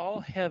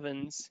all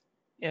heavens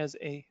as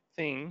a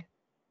thing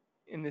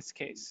in this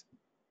case.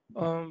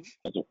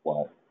 that's a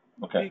why.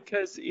 Okay.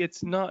 Because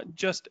it's not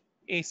just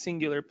a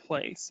singular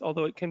place,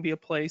 although it can be a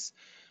place,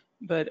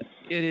 but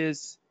it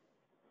is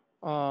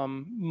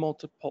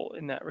multiple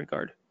in that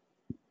regard.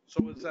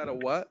 So is that a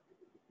what?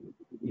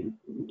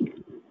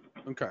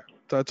 Okay,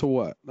 that's a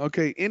what.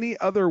 Okay, any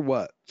other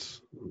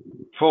whats?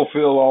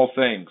 Fulfill all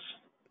things.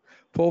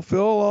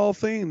 Fulfill all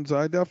things.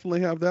 I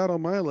definitely have that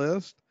on my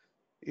list.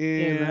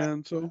 Amen.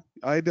 And so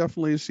I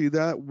definitely see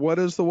that. What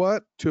is the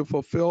what? To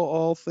fulfill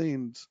all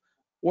things.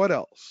 What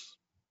else?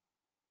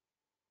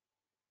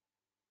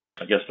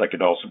 I guess that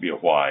could also be a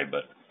why,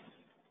 but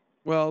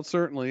Well,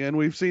 certainly. And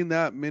we've seen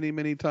that many,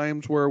 many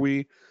times where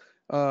we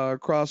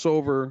cross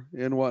over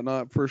and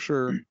whatnot for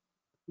sure.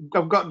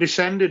 I've got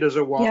descended as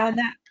a what? Yeah,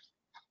 that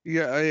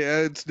Yeah,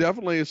 it's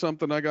definitely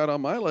something I got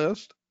on my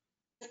list.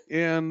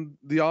 And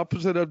the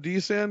opposite of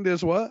descend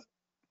is what?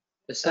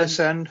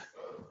 Ascend.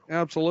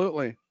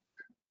 Absolutely.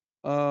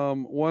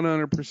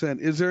 100%.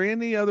 Is there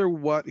any other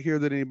what here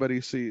that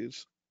anybody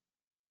sees?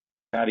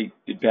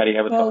 Did Patty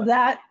have a well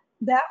thought?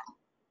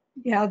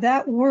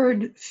 that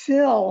word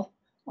fill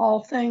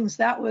all things,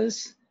 that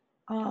was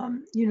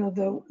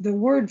the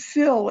word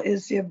fill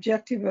is the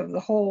objective of the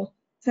whole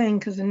thing,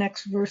 because the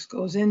next verse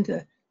goes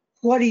into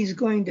what he's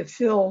going to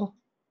fill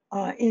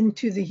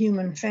into the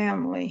human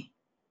family.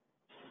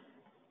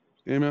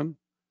 Amen.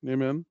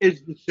 Amen.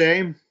 Is the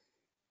same.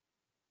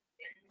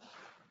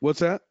 What's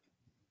that?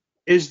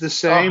 Is the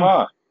same.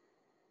 Uh-huh.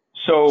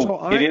 So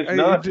So it is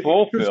not interesting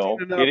fulfill,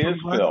 it enough.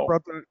 is fill.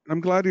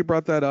 I'm glad you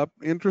brought that up.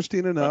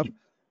 Interesting enough.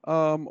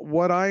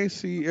 What I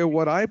see,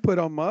 what I put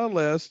on my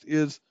list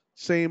is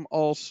same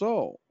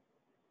also,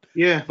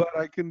 Yeah. but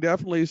I can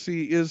definitely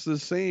see is the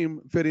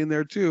same fitting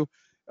there too.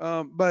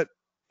 But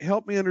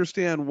help me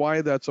understand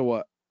why that's a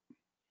what.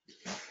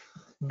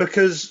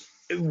 Because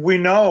we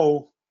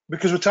know,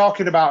 because we're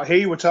talking about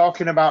we're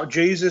talking about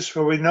Jesus,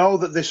 for we know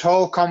that this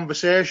whole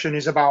conversation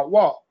is about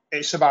what?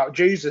 It's about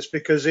Jesus,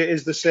 because it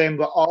is the same,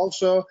 but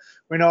also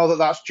we know that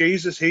that's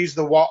Jesus. He's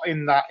the what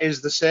in that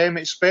is the same.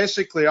 It's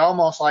basically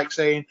almost like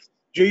saying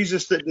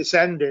Jesus that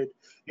descended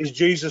is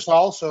Jesus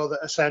also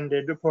that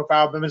ascended,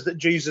 without them is that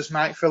Jesus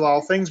might fill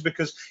all things,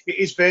 because it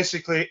is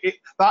basically,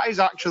 that is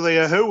actually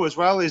a who as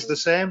well, is the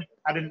same.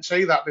 I didn't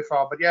see that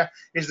before, but yeah,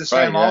 is the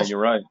Right, same yeah, also. you're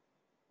right.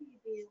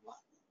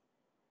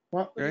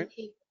 What?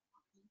 Okay.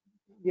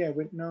 Yeah,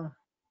 no.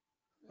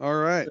 All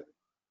right.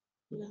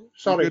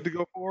 Sorry. We good to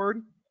go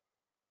forward?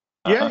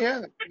 Yeah, Uh-huh.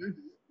 yeah.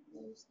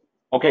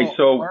 Okay, Well,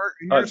 so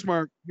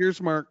Mark,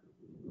 here's Mark.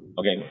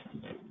 okay.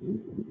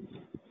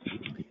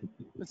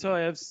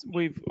 So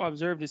we've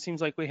observed, it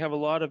seems like we have a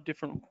lot of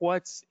different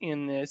what's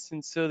in this,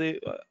 and so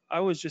I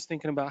was just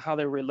thinking about how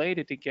they're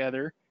related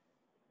together.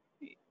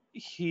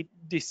 He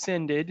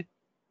descended,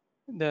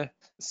 the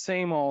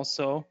same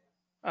also,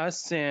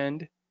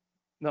 ascend,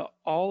 the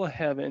all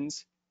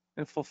heavens,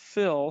 and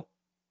fulfill.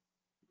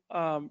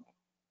 I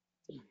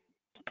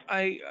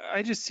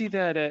just see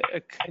that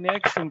a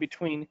connection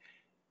between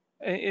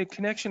a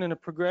connection and a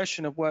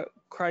progression of what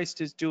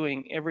Christ is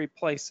doing every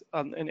place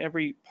in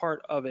every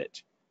part of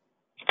it.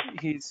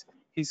 He's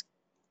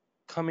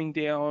coming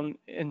down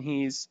and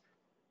he's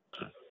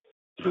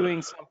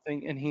doing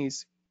something and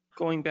he's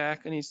going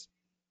back and he's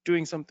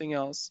doing something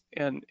else,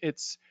 and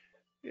it's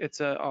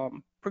a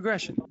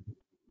progression.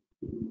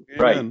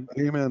 Right. Amen.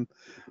 Amen.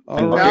 All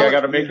And right. okay, I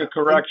got to make a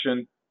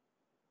correction.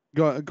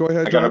 Go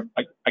ahead, John.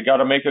 I got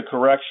to make a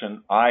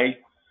correction. I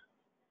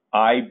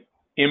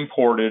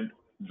imported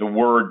the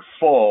word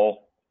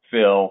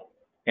fill,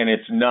 and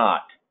it's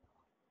not.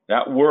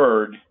 That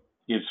word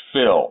is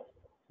fill.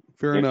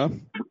 Fair If, enough.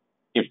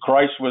 if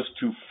Christ was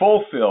to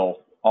fulfill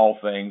all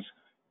things,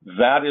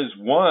 that is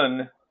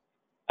one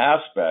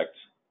aspect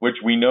which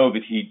we know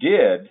that he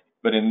did,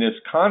 but in this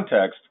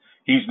context,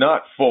 he's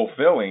not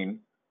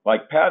fulfilling,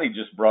 like Patty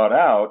just brought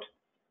out.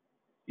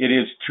 It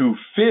is to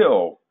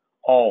fill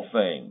all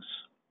things.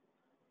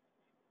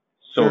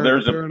 So there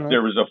is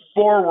a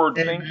forward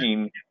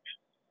thinking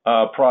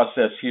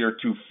process here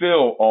to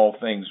fill all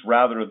things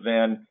rather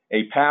than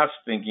a past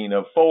thinking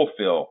of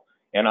fulfill.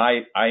 And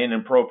I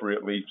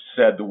inappropriately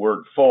said the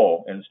word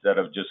full instead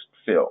of just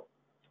fill.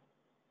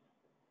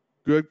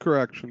 Good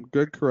correction.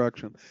 Good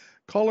correction.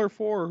 Caller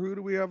 4, who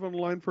do we have on the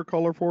line for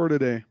caller 4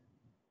 today?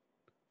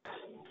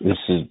 This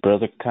is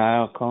Brother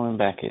Kyle calling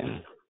back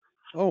in.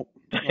 Oh,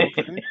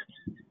 okay.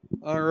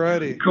 All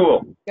righty.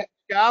 Cool.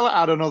 Scarlett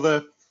had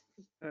another.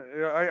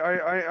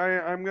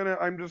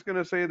 I'm just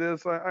gonna say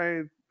this.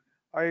 I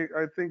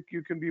think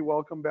you can be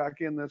welcome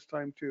back in this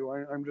time too.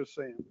 I'm just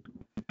saying.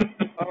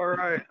 All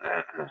right.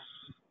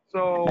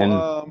 So,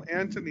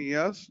 Anthony,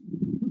 yes.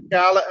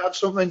 Scarlett had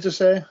something to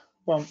say.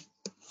 Come on,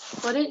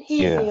 Wouldn't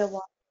he be a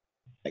what?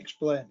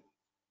 explain.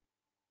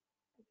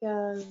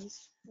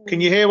 Because.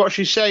 Can you hear what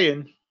she's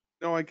saying?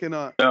 No, I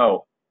cannot.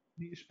 No.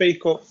 You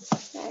speak up.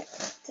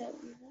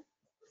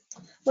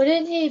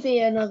 Wouldn't he be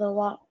another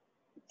what?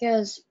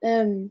 Because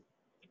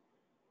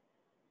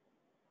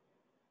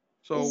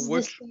So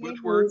which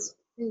word?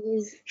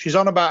 She's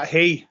on about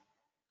he.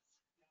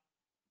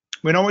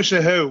 We know it's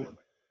a who.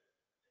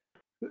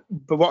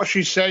 But what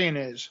she's saying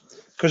is,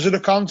 because of the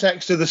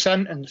context of the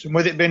sentence, and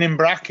with it being in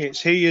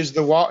brackets, he is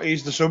the what,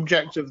 he's the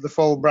subject of the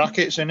full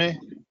brackets, isn't he?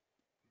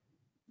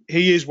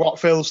 He is what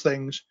fills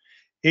things.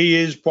 He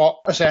is what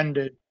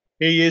ascended.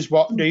 He is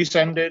what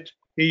descended.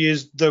 He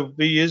is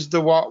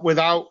the what.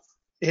 Without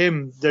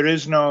him, there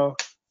is no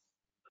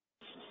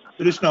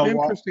Interesting.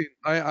 What.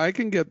 I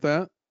can get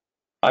that.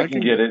 I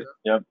can get it.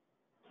 Yep.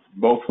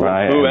 Both who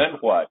and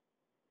what.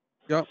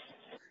 Yep.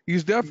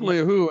 He's definitely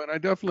a who, and I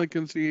definitely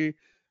can see,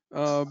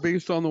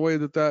 based on the way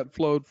that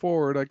flowed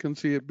forward, I can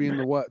see it being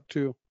the what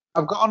too.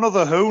 I've got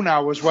another who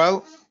now as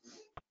well.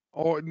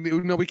 Oh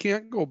no, we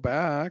can't go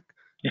back.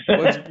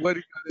 What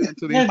do you got,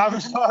 Anthony? I'm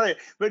sorry,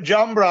 but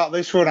John brought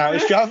this one out.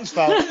 It's John's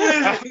fault.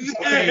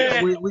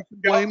 Okay, we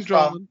can blame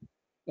John.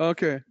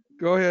 Okay,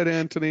 go ahead,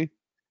 Anthony.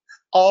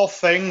 All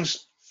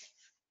things.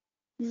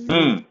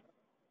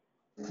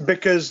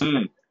 Because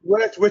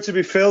we're to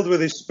be filled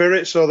with his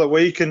spirit so that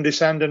we can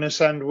descend and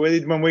ascend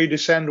with him. When we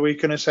descend, we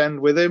can ascend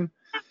with him.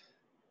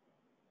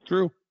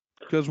 True,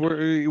 because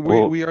we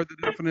are the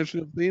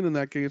definition of being in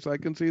that case. I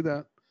can see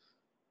that.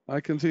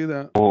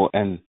 Well,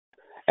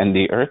 and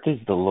the earth is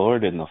the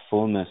Lord and the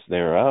fullness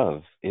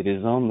thereof. It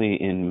is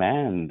only in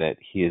man that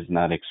he is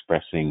not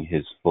expressing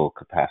his full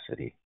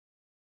capacity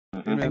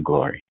and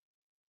glory.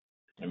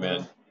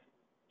 Amen.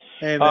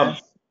 Amen.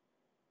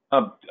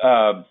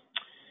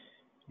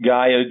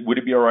 Guy, would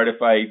it be all right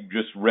if I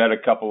just read a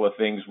couple of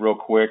things real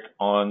quick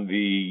on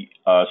the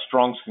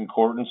Strong's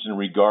Concordance in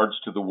regards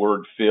to the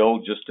word fill,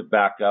 just to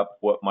back up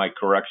what my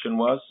correction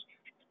was?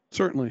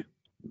 Certainly.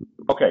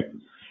 Okay.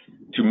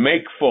 To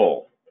make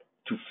full,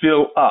 to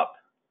fill up,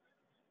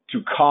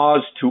 to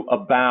cause to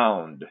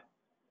abound,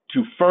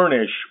 to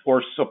furnish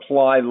or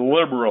supply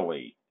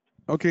liberally.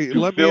 Okay, to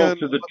let fill me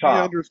to the let top.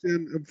 me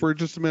understand for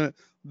just a minute.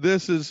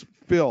 This is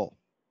fill.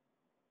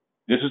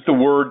 This is the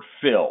word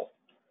fill.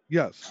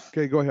 Yes.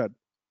 Okay, go ahead.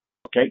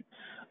 Okay.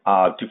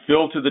 To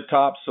fill to the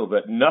top so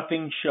that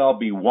nothing shall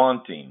be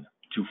wanting,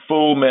 to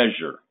full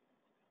measure.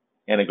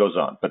 And it goes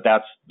on. But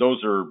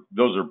those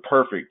are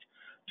perfect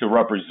to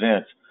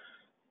represent,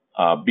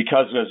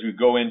 because as we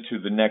go into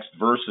the next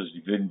verses,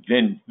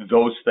 then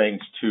those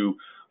things to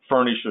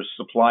furnish or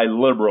supply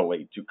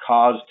liberally, to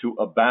cause to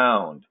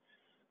abound.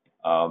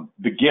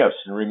 The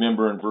gifts, and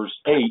remember in verse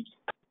 8,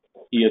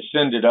 he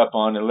ascended up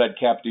on and led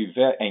captives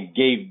and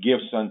gave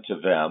gifts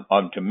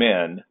unto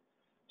men.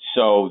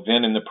 So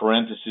then in the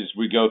parentheses,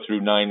 we go through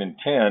 9 and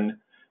 10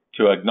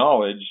 to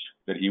acknowledge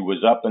that he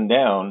was up and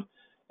down,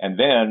 and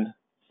then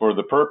for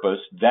the purpose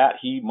that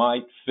he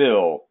might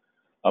fill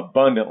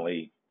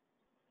abundantly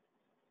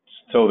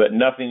so that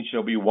nothing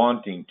shall be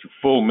wanting, to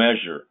full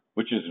measure,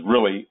 which is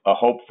really a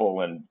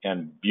hopeful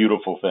and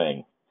beautiful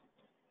thing.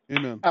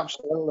 Amen.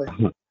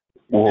 Absolutely.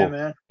 Well,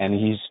 Amen. and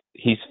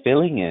he's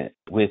filling it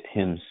with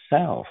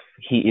himself.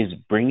 He is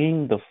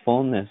bringing the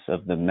fullness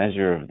of the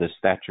measure of the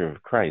stature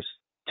of Christ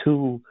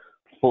to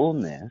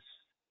fullness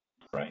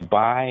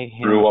by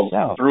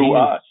himself. Through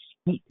us.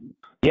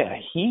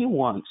 He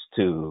wants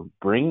to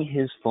bring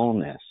his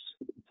fullness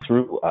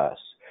through us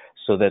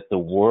so that the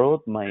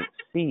world might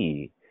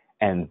see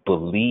and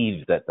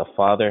believe that the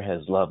Father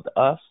has loved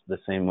us the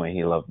same way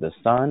he loved the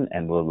Son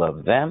and will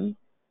love them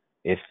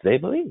if they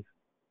believe.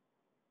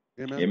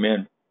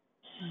 Amen.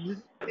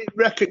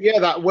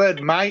 That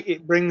word might,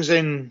 it brings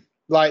in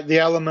like the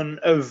element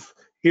of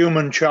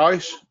human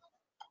choice.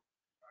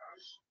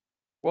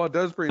 Well, it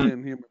does bring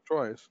in human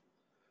choice.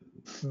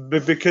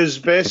 Because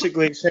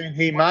basically it's saying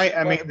he might.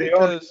 I mean,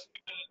 because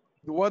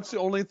what's the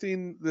only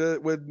thing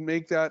that would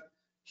make that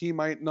he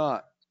might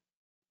not.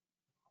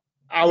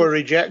 Our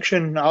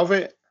rejection of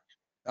it.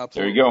 There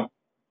Absolutely. you go.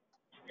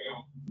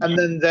 And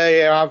then they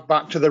have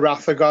back to the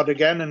wrath of God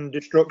again, and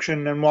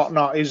destruction and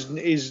whatnot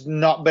is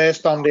not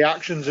based on the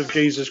actions of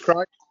Jesus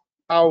Christ.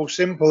 How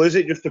simple is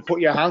it just to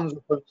put your hands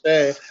up and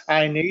say,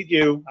 I need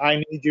you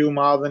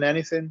more than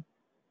anything?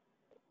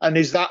 And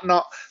is that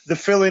not the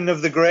filling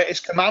of the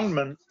greatest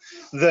commandment,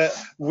 that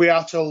we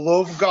are to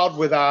love God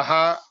with our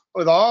heart,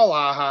 with all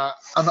our heart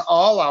and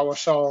all our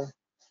soul?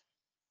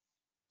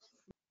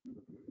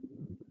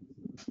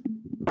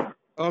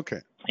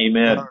 Okay.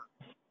 Amen.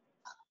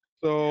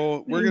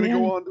 So we're going to go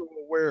Amen. on to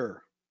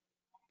aware.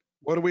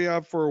 What do we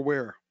have for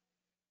aware?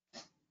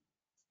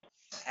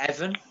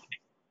 Heaven.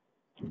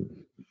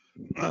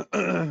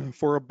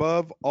 For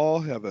above all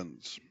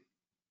heavens,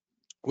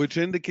 which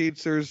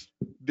indicates there's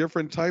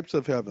different types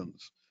of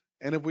heavens.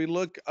 And if we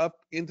look up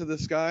into the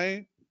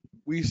sky,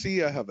 we see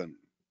a heaven,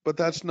 but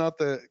that's not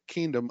the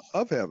kingdom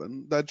of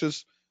heaven.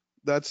 That's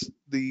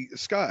the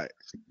sky.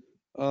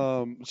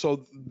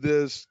 So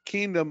this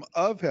kingdom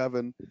of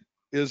heaven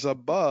is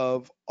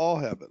above all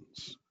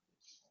heavens.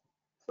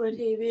 Would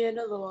he be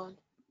another one?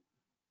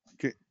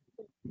 Okay.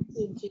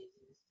 In Jesus.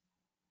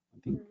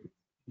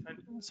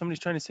 Somebody's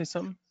trying to say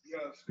something. Yeah,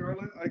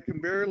 Scarlett, I can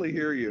barely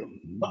hear you.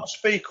 Not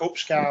speak up,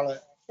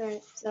 Scarlett.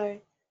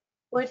 Sorry.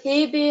 Would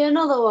he be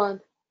another one?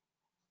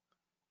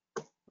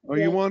 Oh,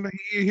 you want to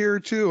hear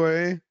too,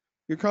 eh?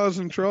 You're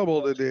causing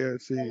trouble today, I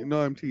see.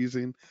 No, I'm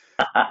teasing.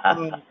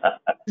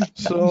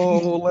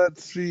 So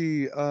let's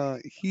see.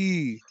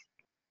 He.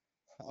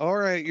 All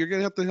right, you're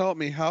gonna have to help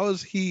me. How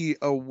is he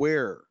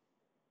aware?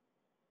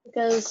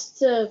 Because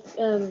to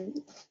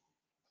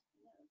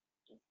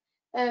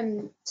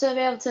be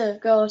able to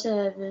go to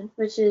heaven,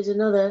 which is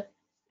another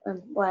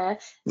where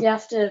you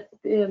have to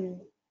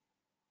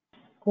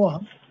Go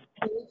on.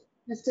 you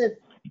have to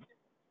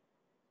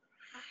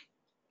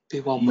Be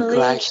one with believe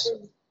Christ.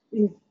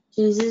 in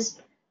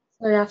Jesus.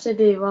 So you have to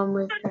be one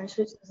with Christ,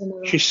 which is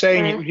another She's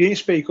saying where you didn't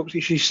speak up.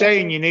 She's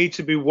saying you need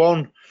to be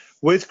one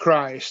with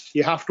Christ.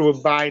 You have to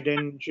abide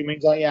in. She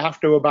means that you have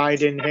to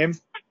abide in Him.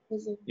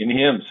 In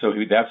him, so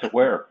that's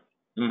aware.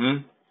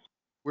 Mm-hmm.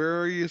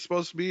 Where are you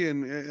supposed to be?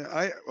 And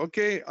I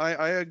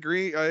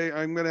agree.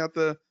 I'm gonna have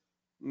to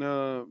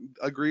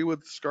agree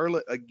with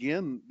Scarlett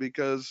again,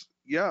 because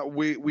yeah,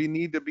 we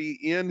need to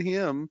be in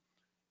him.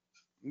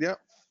 Yeah,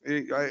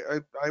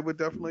 I would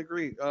definitely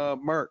agree.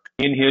 Mark.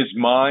 In his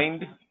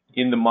mind,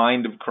 in the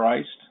mind of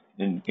Christ,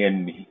 and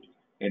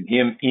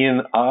him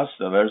in us.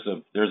 So there's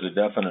a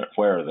definite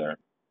where there.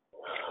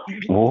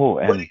 Whoa,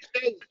 When and it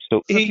says so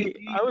Okay,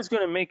 I was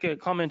going to make a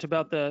comment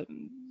about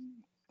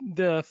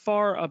the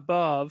far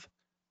above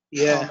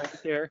yeah,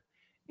 comment there.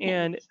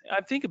 And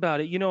I think about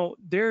it,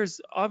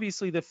 there's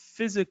obviously the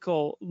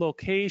physical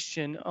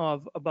location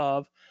of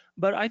above,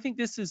 but I think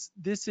this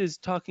is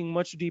talking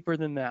much deeper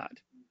than that.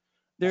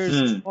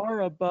 There's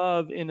far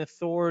above in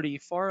authority,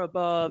 far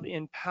above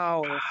in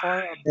power,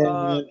 far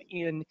above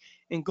in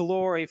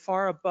glory,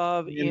 far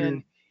above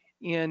in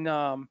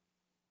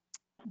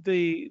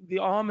the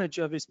homage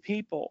of his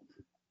people.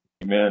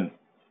 Amen.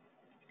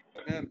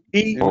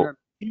 he oh,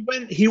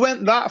 he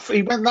went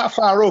that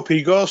far up.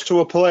 He goes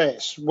to a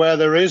place where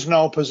there is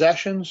no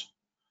possessions,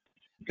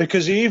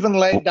 because he even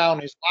laid down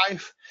his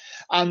life.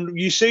 And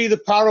you see the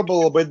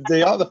parable with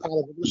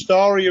the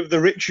story of the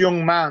rich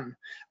young man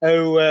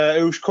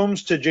who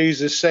comes to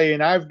Jesus saying,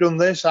 I've done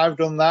this, I've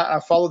done that, I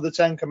followed the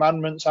 10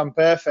 Commandments, I'm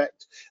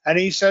perfect. And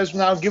he says,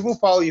 now give up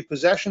all your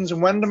possessions.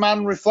 And when the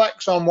man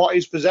reflects on what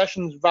his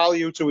possessions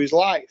value to his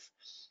life,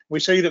 we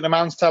see that the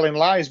man's telling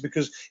lies,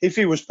 because if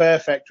he was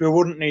perfect, we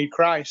wouldn't need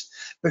Christ,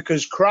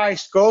 because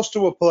Christ goes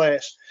to a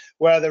place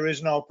where there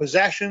is no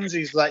possessions.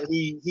 He's like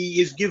he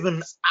is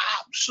given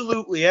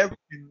absolutely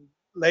everything,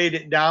 laid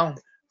it down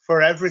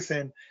for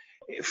everything.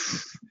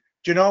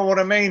 Do you know what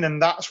I mean?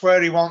 And that's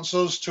where he wants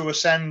us to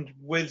ascend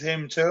with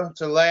him to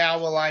lay our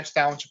lives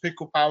down, to pick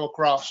up our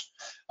cross,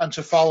 and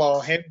to follow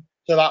him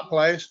to that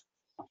place.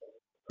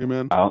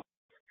 Amen.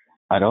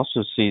 I'd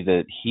also see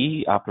that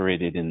he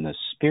operated in the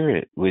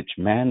spirit, which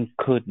man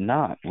could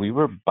not. We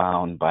were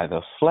bound by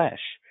the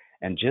flesh.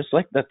 And just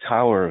like the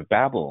Tower of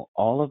Babel,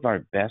 all of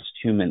our best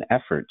human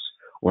efforts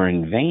were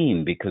in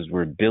vain, because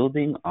we're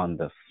building on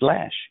the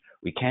flesh.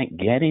 We can't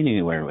get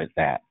anywhere with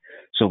that.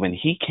 So when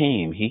he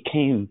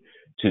came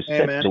to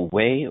set Amen. the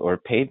way, or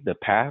pave the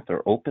path,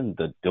 or open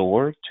the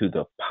door to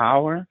the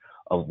power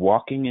of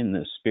walking in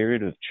the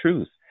spirit of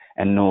truth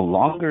and no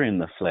longer in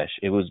the flesh.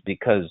 It was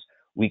because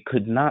we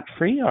could not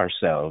free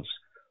ourselves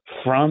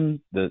from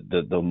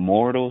the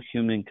mortal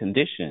human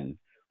condition,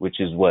 which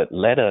is what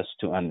led us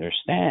to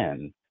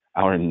understand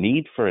our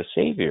need for a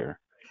savior.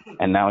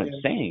 And now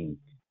it's saying,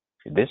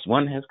 this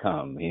one has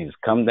come. He's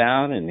come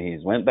down and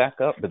he's went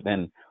back up. But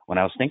then when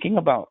I was thinking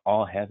about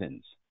all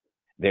heavens,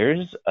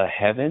 there's a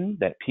heaven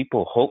that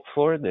people hope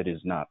for that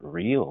is not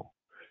real.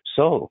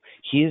 So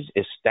he is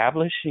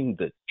establishing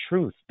the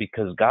truth,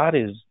 because God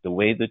is the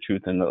way, the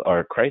truth,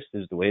 or Christ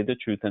is the way, the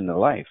truth, and the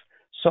life.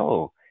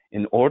 So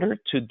in order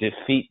to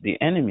defeat the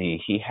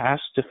enemy, he has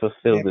to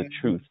fulfill the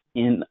truth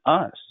in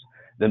us.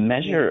 The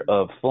measure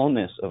of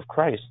fullness of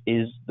Christ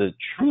is the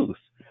truth.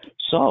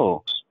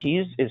 So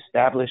he's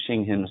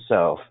establishing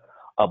himself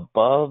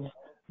above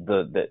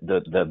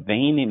the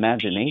vain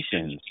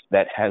imaginations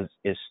that has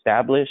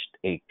established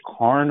a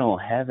carnal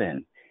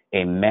heaven,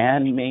 a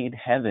man-made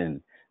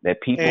heaven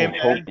that people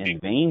hope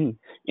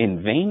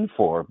in vain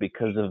for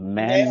because of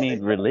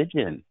man-made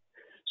religion.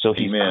 So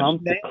he's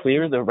come to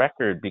clear the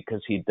record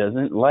because he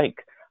doesn't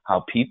like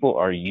how people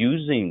are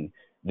using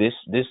this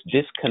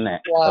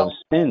disconnect of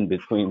sin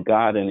between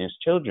God and his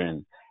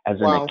children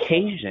as an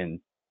occasion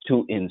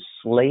to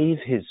enslave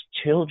his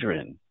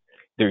children.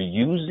 They're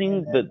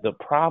using the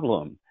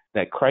problem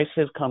that Christ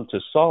has come to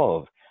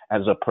solve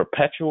as a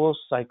perpetual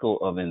cycle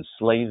of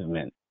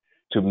enslavement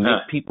to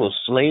make people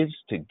slaves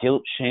to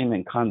guilt, shame,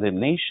 and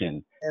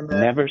condemnation,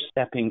 never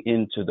stepping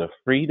into the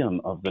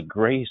freedom of the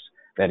grace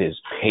that is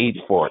paid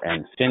for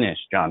and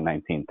finished, John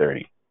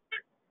 19:30.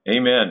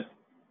 Amen.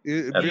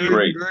 That's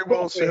very, very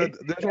well said.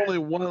 There's only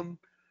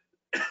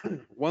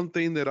one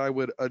thing that I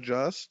would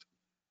adjust.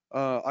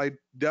 I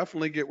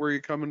definitely get where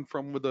you're coming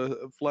from with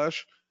the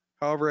flesh.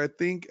 However, I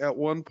think at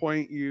one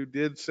point you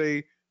did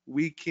say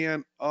we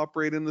can't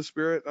operate in the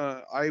spirit.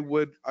 I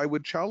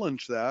would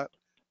challenge that,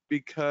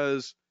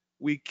 because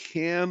we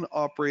can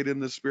operate in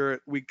the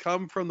spirit. We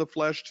come from the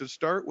flesh to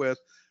start with,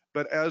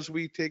 but as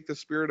we take the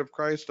Spirit of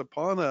Christ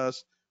upon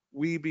us,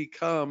 we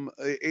become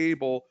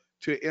able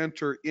to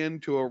enter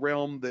into a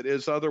realm that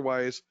is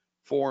otherwise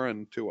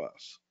foreign to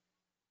us.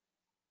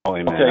 Oh,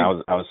 amen.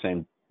 Okay. I was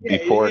saying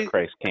before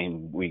Christ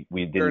came, we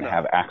didn't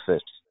have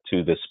access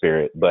to the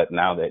Spirit, but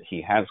now that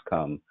he has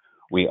come,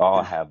 we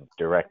all have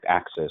direct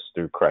access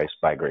through Christ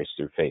by grace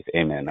through faith.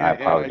 Amen. I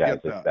apologize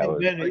if that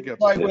was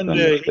like when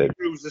the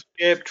Hebrews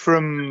escaped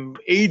from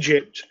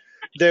Egypt,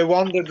 they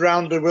wandered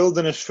around the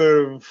wilderness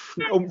for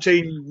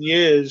umpteen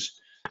years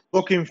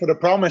looking for the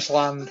promised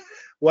land,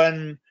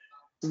 when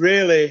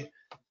really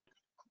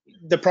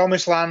the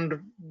promised land,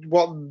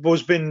 what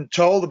was being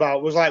told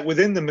about, was like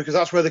within them, because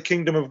that's where the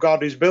kingdom of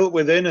God is built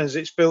within us.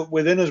 It's built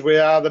within us. We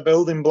are the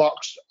building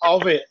blocks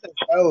of it, as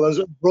well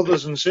as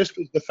brothers and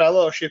sisters, the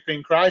fellowship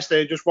in Christ.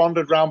 They just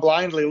wandered around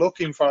blindly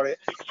looking for it,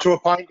 to a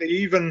point that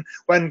even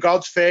when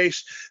God's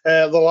face,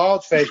 the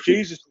Lord's face,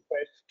 Jesus'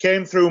 face,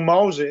 came through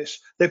Moses,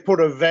 they put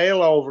a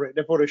veil over it,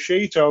 they put a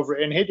sheet over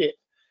it and hid it.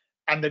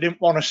 And they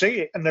didn't want to see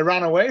it, and they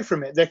ran away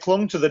from it. They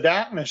clung to the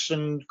darkness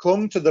and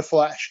clung to the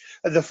flesh,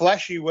 the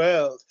fleshy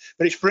world.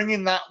 But it's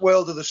bringing that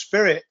world of the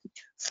spirit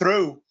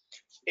through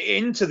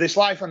into this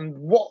life. And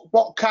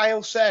what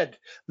Kyle said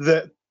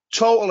that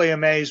totally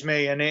amazed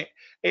me, and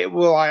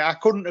I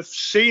couldn't have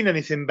seen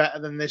anything better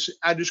than this.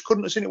 I just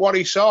couldn't have seen it. What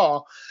he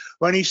saw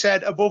when he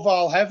said above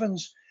all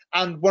heavens,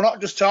 and we're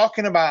not just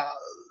talking about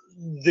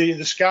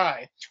the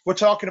sky. We're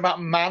talking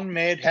about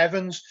man-made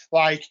heavens,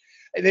 like.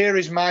 Here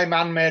is my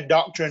man-made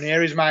doctrine.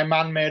 Here is my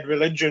man-made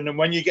religion. And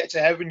when you get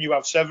to heaven, you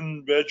have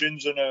 7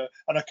 virgins and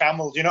a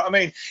camel. Do you know what I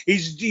mean?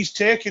 He's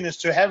taking us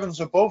to heavens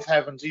above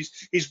heavens.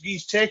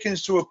 He's taking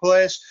us to a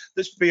place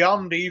that's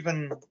beyond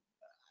even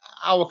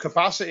our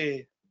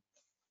capacity.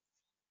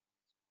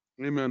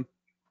 Amen.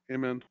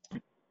 Amen.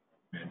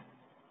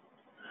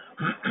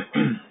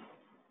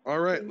 All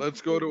right,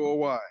 let's go to a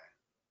why.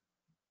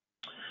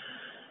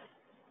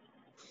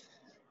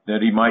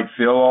 That he might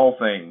fill all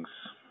things.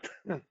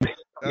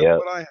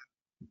 That's what I had.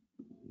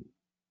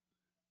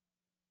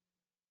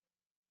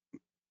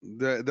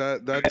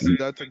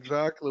 That's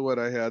exactly what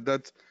I had.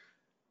 That's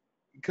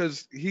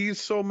because he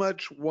so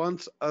much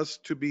wants us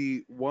to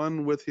be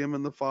one with him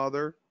and the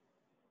Father.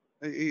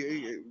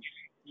 Neither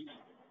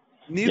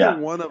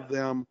one of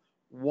them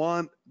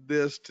want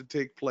this to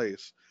take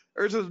place.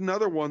 There's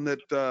another one that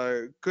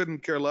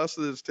couldn't care less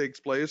that this takes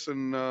place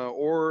and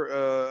or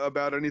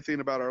about anything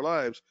about our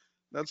lives.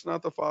 That's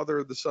not the Father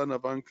or the Son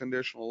of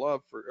unconditional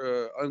love,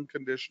 for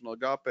unconditional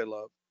agape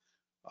love,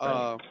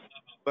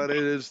 but it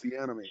is the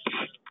enemy.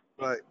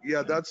 But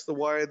yeah, that's the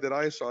why that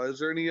I saw. Is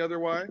there any other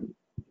why?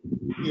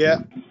 Yeah.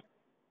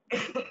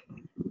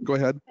 Go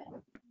ahead.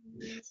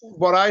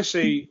 What I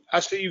see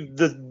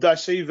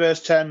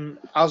verse 10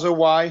 as a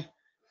why.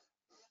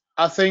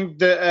 I think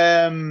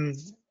that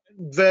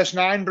verse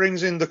 9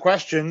 brings in the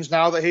questions.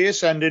 Now that he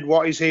ascended,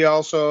 what is he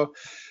also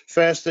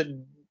first that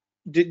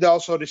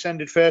also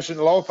descended first in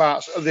the lower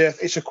parts of the earth?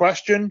 It's a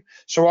question.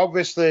 So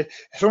obviously, if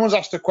someone's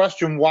asked a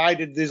question, why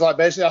did this, like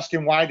basically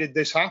asking, why did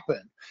this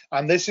happen?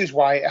 And this is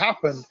why it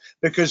happened,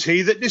 because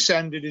he that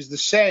descended is the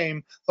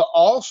same that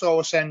also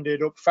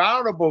ascended up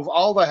far above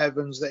all the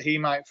heavens, that he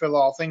might fill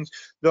all things.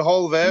 The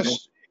whole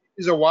verse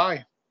is a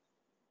why.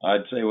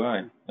 I'd say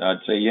why. I'd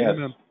say yes.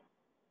 Amen.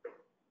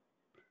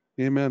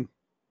 Amen.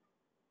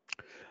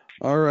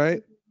 All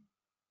right.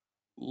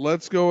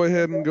 Let's go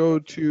ahead and go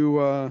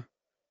to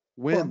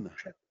when.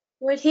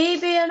 Would he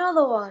be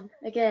another one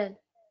again?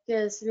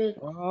 Because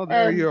oh,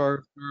 there you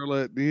are,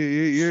 Scarlett.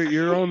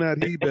 You're on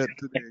that he bit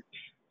today.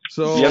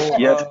 So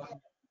yes.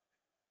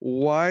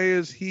 Why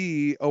is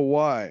he a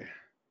why?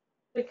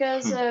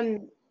 Because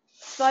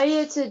for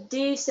you to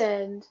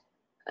descend,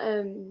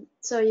 then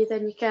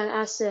you can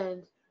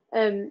ascend.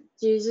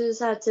 Jesus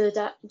had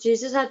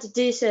to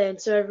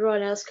descend so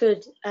everyone else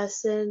could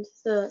ascend.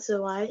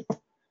 So why?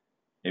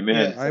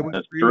 Amen. I would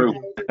That's agree with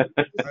true. you.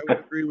 I would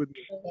agree with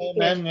you.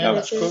 Amen. Yeah,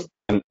 that's good.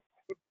 And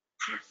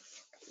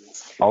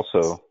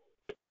also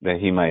that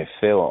he might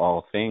fill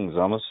all things,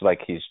 almost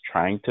like he's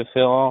trying to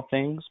fill all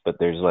things, but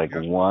there's like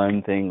Yep.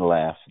 one thing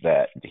left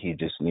that he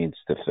just needs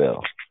to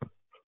fill.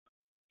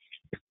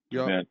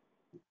 Yep. Amen.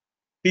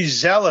 He's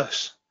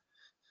zealous.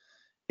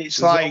 It's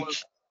Zealous like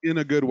in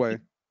a good way.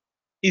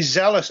 he's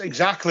zealous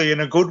exactly in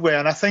a good way.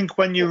 And I think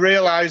when you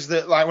realize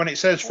that, like when it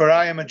says, "For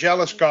I am a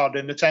jealous God"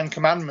 in the Ten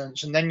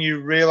Commandments, and then you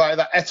realize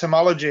that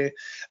etymology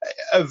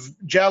of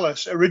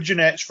jealous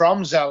originates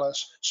from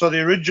zealous. So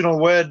the original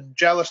word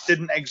jealous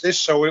didn't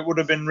exist, so it would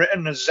have been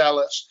written as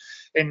zealous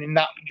in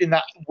that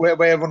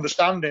way of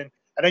understanding.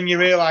 And then you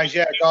realize,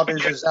 yeah, God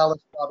is a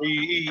zealous God.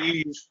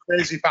 He's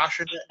crazy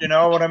passionate. You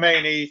know what I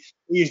mean?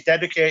 He is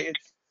dedicated.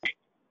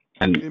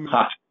 And Amen.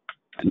 Ha.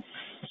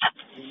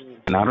 Amen.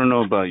 and I don't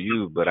know about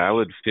you, but I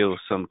would feel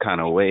some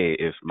kind of way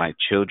if my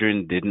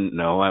children didn't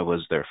know I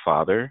was their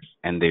father,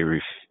 and they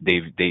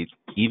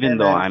even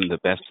though Amen. I'm the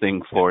best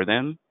thing for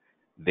them,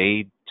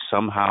 they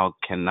somehow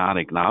cannot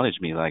acknowledge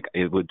me. Like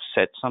it would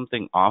set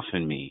something off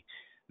in me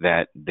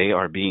that they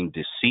are being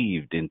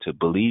deceived into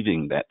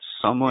believing that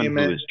someone who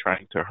Amen. is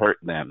trying to hurt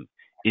them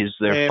is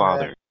their Amen.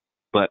 father.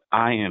 But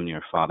I am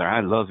your father.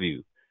 I love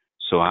you.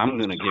 So I'm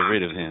going to get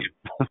rid of him.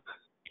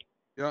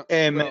 Yeah.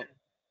 Amen. So,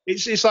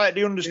 It's like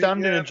the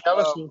understanding yeah. of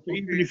jealousy.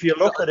 Even Okay. if you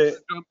look I'm at it,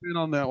 gonna jump in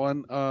on that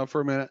one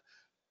for a minute.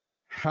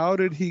 How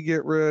did he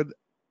get rid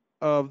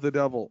of the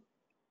devil?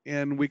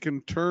 And we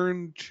can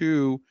turn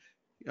to.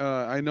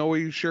 I know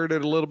we shared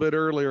it a little bit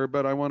earlier,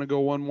 but I want to go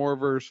one more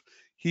verse.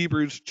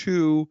 Hebrews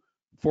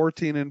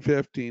 2:14 and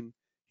 15.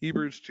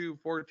 Hebrews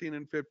 2:14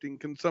 and 15.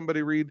 Can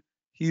somebody read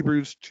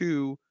Hebrews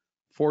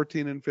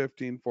 2:14 and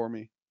 15 for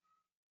me?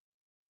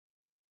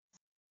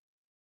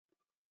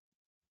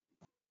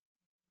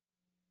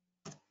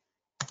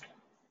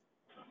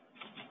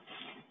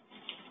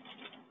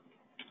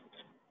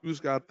 Who's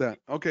got that?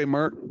 Okay,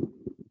 Mark.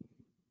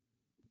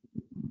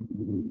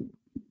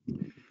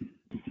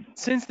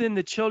 Since then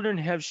the children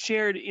have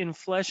shared in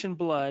flesh and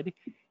blood,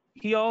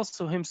 he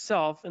also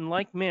himself in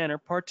like manner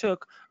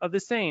partook of the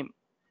same,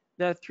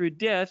 that through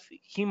death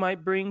he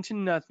might bring to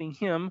nothing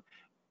him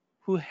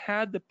who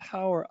had the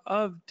power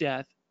of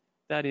death,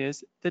 that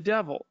is, the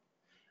devil,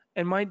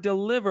 and might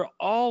deliver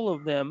all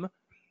of them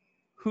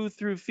who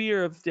through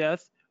fear of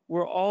death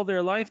were all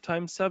their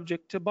lifetime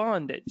subject to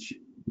bondage.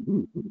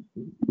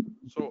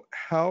 So,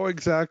 how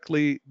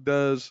exactly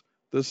does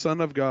the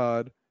Son of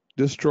God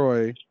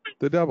destroy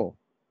the devil?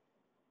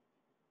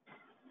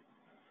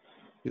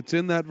 It's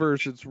in that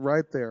verse. It's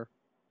right there.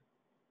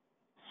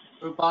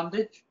 Through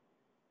bondage?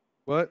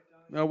 What?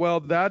 Well,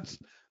 that's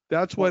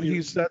what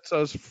he sets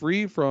us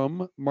free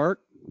from, Mark.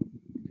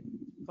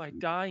 By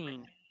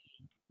dying.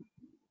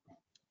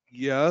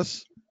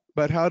 Yes,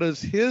 but how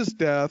does his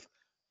death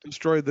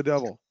destroy the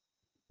devil?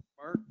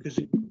 Mark?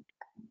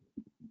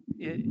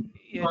 It,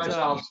 Christ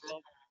our sin.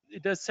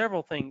 it does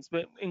several things,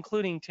 but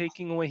including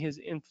taking away his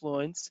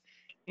influence,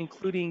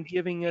 including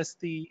giving us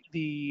the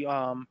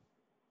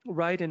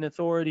right and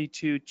authority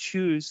to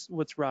choose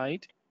what's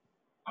right.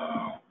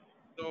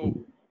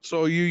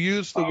 So you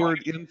use the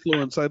word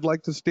influence. I'd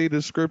like to state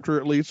a scripture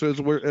at least as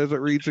it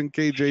reads in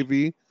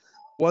KJV.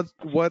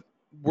 What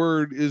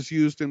word is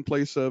used in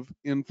place of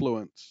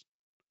influence?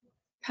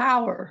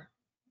 Power.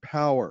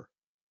 Power.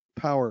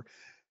 Power.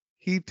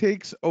 He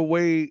takes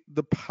away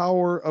the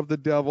power of the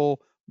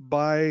devil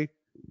by,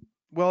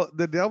 well,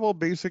 the devil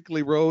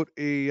basically wrote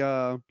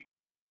a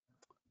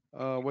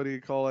what do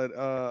you call it?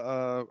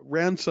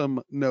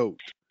 Ransom note,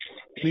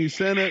 and he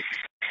sent it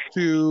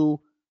to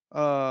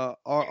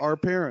our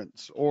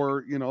parents,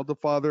 or the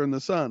father and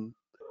the son,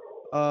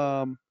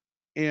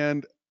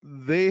 and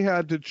they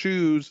had to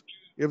choose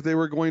if they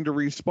were going to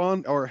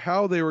respond or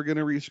how they were going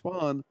to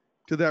respond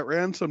to that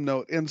ransom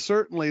note. And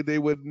certainly they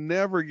would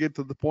never get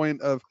to the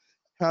point of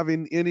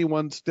having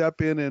anyone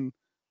step in and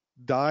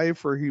die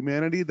for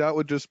humanity. That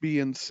would just be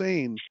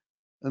insane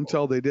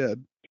until they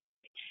did.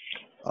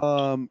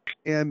 And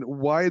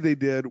why they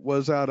did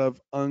was out of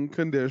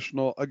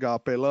unconditional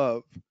agape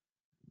love.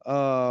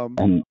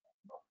 And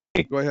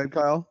Go ahead,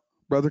 Kyle.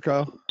 Brother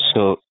Kyle.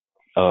 so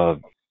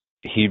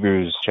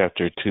Hebrews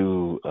chapter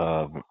 2,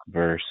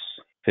 verse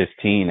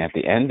 15, at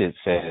the end it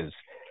says,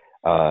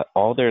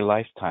 all their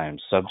lifetime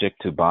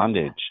subject to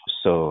bondage.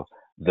 So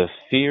the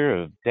fear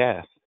of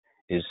death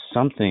is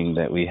something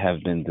that we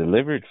have been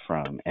delivered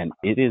from, and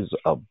it is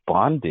a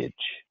bondage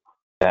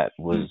that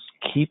was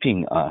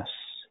keeping us,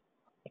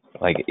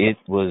 like it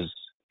was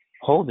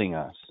holding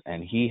us,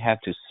 and he had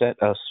to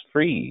set us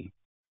free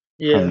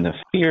from the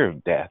fear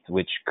of death,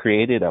 which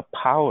created a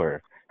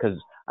power. Because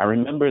I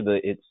remember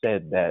it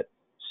said that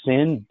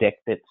sin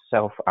decked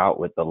itself out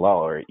with the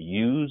law, or it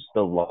used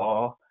the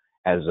law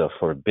as a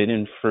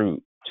forbidden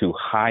fruit to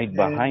hide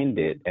behind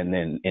it and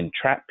then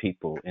entrap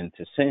people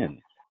into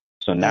sin.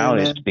 So now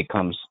Amen. it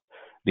becomes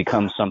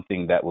become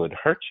something that would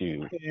hurt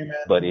you. Amen.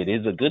 But it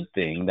is a good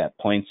thing that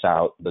points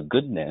out the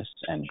goodness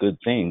and good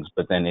things,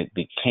 but then it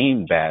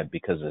became bad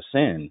because of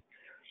sin.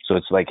 So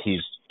it's like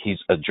he's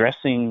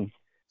addressing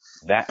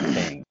that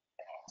thing,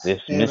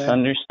 this Amen.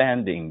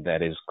 misunderstanding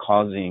that is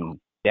causing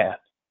death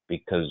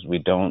because we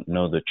don't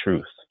know the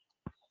truth.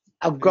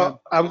 I've got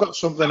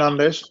something on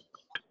this.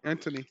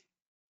 Anthony.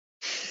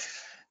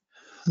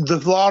 The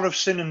law of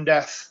sin and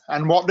death.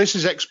 And what this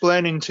is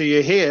explaining to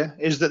you here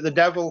is that the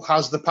devil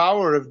has the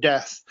power of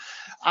death.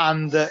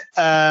 And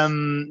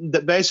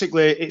that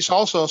basically it's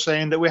also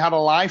saying that we had a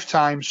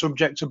lifetime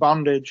subject to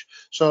bondage.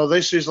 So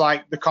this is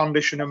like the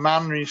condition of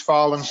man in his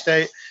fallen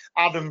state.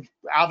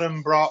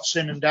 Adam brought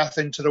sin and death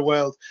into the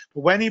world.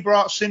 But when he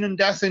brought sin and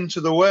death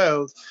into the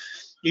world,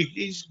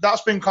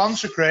 that's been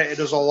consecrated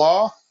as a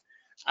law.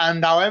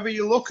 And however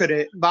you look at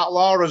it, that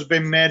law has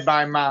been made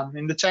by man.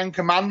 In the Ten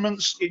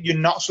Commandments, you're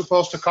not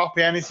supposed to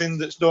copy anything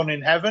that's done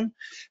in heaven.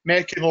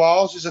 Making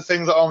laws is a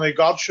thing that only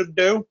God should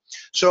do.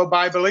 So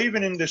by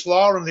believing in this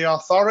law and the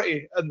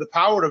authority and the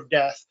power of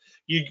death,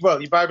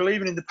 by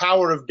believing in the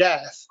power of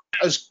death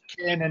as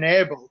Cain and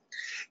Abel,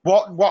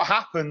 what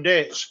happened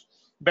is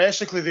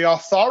basically the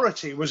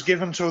authority was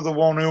given to the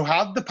one who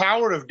had the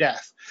power of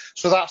death.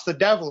 So that's the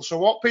devil. So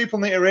what people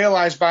need to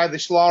realize by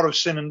this law of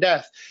sin and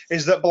death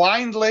is that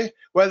blindly,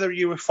 whether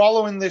you are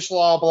following this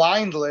law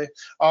blindly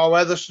or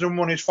whether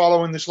someone is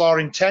following this law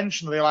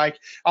intentionally, like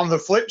on the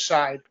flip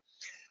side,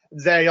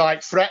 they're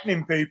like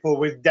threatening people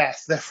with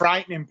death. They're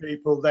frightening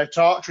people. They're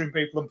torturing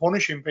people and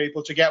punishing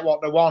people to get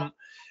what they want,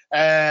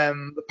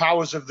 the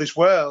powers of this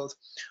world.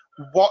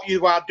 What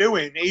you are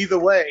doing, either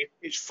way,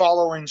 is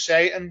following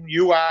Satan.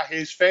 You are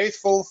his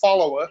faithful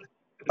follower,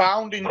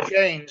 bound in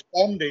chains,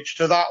 bondage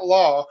to that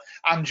law,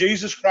 and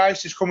Jesus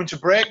Christ is coming to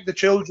break the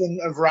children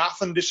of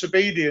wrath and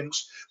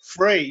disobedience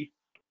free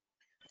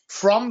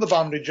from the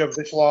bondage of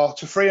this law,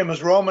 to free them,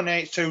 as Romans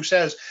 8:2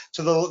 says,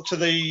 to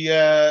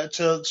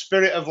the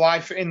spirit of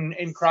life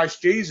in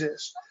Christ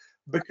Jesus,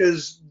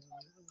 because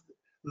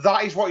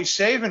that is what he's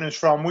saving us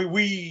from.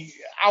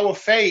 Our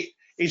fate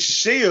is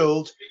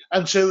sealed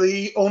until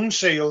he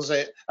unseals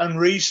it and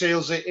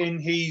reseals it in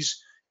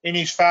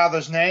his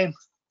Father's name.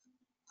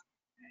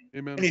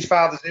 Amen. In his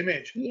Father's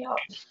image. Yeah.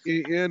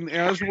 And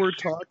as we're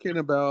talking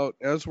about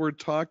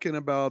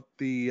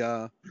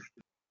the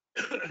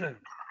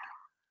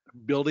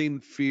building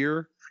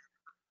fear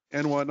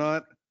and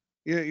whatnot,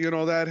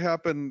 that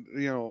happened,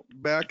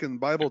 back in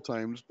Bible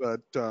times,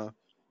 but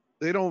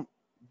they don't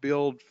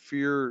build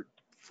fear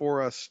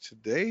for us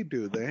today,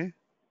 do they?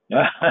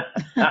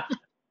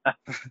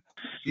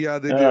 Yeah,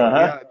 they do.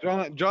 Yeah,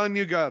 John,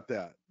 you got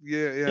that.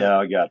 Yeah,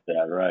 I got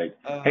that right.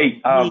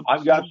 Hey,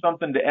 I've got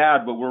something to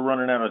add, but we're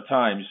running out of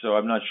time, so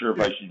I'm not sure if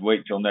I should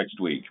wait till next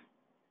week.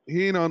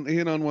 Hang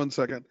on 1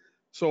 second.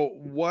 So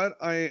what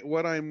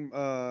I'm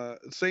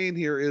saying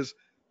here is,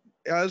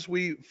 as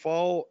we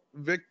fall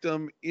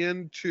victim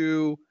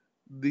into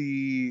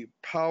the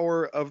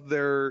power of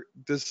their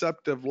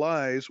deceptive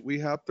lies, we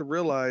have to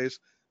realize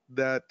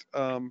that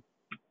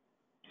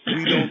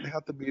we don't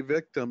have to be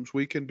victims.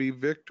 We can be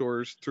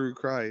victors through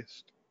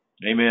Christ.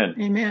 Amen.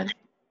 Amen.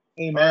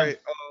 Amen.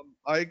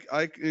 All right.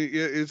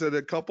 Is it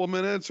a couple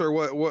minutes or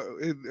what?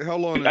 How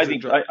long is I it,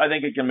 think John? I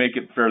think it can make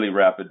it fairly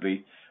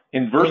rapidly.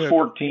 In verse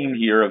 14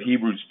 here of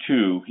Hebrews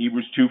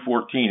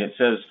 2:14, it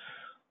says,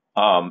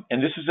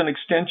 and this is an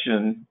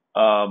extension.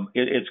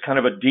 It's kind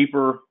of a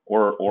deeper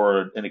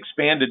or an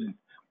expanded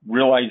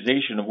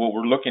realization of what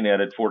we're looking at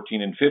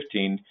 14 and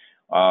 15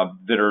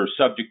 that are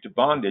subject to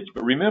bondage.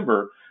 But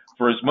remember,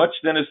 for as much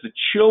then as the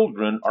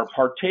children are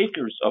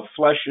partakers of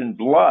flesh and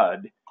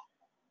blood,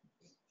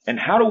 and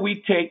how do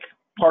we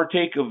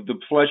partake of the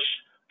flesh?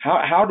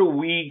 How do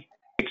we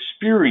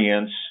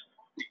experience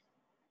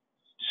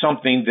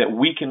something that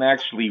we can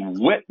actually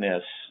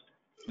witness,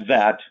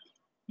 that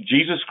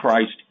Jesus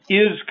Christ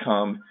is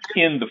come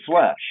in the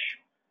flesh?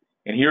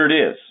 And here it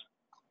is.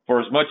 For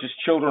as much as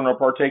children are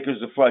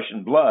partakers of flesh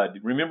and blood,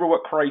 remember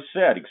what Christ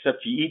said,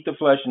 except you eat the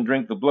flesh and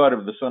drink the blood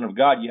of the Son of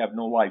God, you have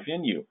no life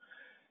in you.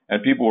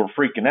 And people were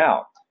freaking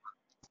out.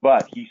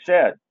 But he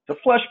said, the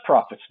flesh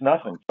profits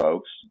nothing,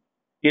 folks.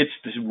 It's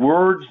the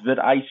words that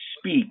I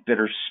speak that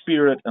are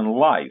spirit and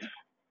life.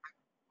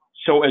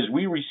 So as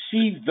we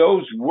receive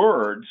those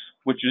words,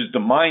 which is the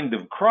mind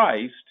of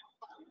Christ,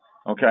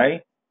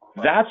 okay,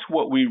 that's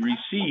what we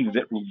receive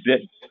that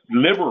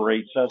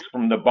liberates us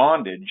from the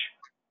bondage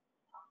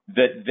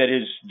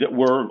that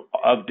we're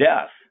of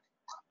death.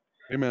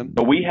 Amen.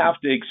 So we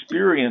have to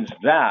experience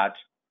that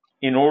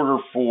in order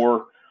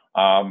for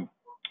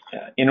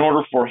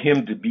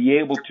him to be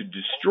able to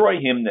destroy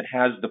him that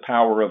has the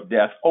power of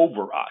death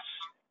over us.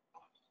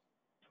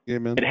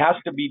 Amen. It has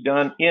to be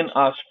done in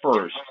us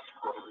first.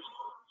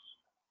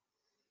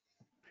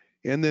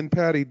 And then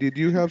Patty, did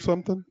you have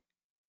something?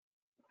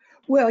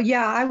 Well,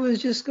 yeah, I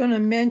was just going to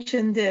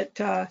mention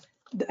that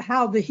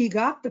how he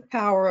got the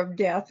power of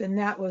death, and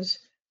that was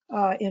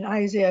in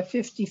Isaiah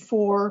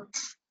 54,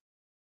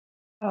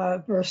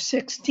 verse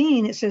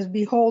 16. It says,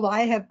 "Behold,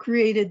 I have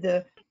created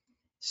the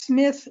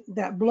smith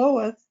that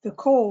bloweth the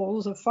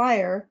coals of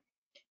fire,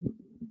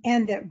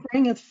 and that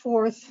bringeth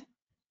forth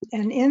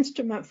an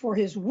instrument for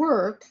his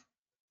work,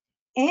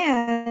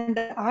 and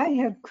I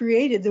have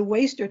created the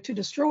waster to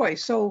destroy.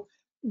 So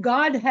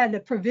God had a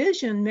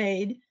provision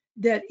made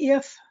that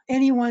if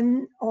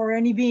anyone or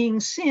any being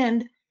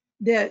sinned,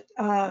 that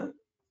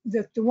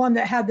the one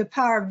that had the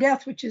power of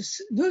death, which is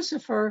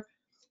Lucifer,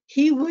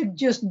 he would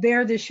just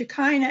bear the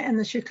Shekinah, and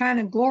the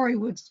Shekinah glory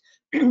would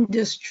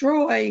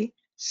destroy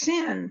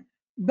sin.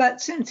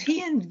 But since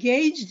he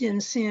engaged in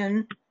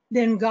sin,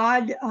 then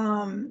God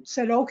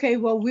said, okay,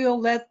 well, we'll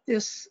let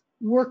this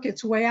work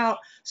its way out.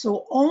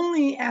 So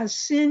only as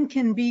sin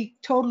can be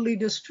totally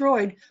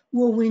destroyed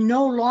will we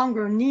no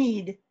longer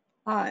need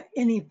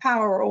any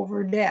power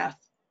over death,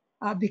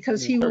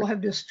 because he will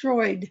have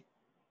destroyed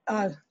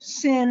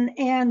sin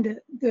and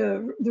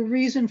the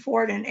reason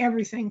for it and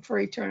everything for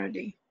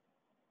eternity.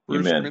 1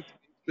 Amen. Corinthians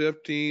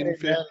 15, Amen.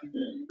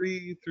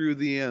 53 through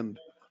the end.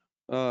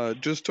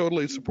 Just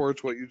totally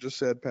supports what you just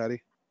said,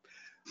 Patty.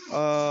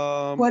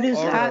 What is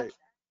all that? right.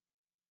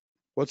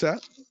 What's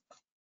that?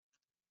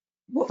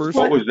 What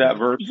What was that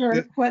verse?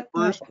 What?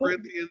 1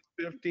 Corinthians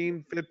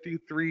 15,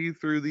 53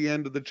 through the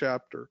end of the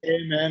chapter.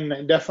 Amen.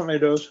 It definitely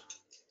does.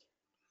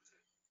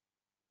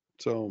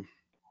 So,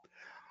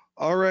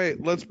 all right,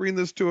 let's bring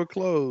this to a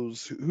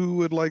close. Who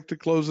would like to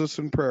close us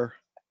in prayer?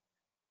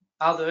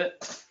 I'll do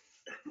it.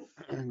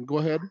 Go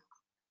ahead.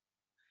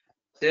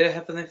 Dear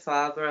Heavenly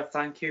Father, I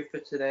thank you for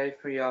today,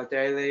 for your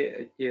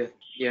daily,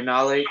 your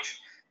knowledge,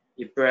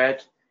 your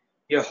bread,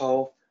 your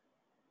hope,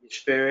 your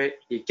spirit,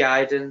 your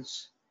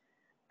guidance,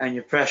 and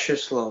your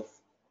precious love.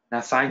 And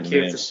I thank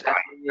you for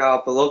sending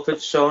your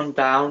beloved Son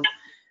down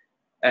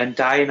and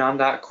dying on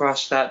that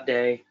cross that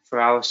day for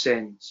our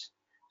sins,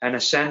 and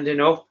ascending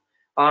up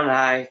on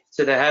high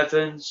to the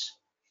heavens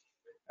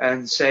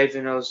and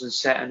saving us and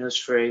setting us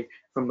free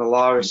from the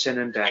law of sin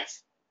and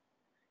death.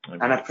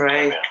 And I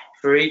pray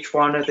for each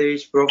one of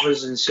these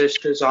brothers and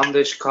sisters on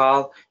this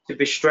call to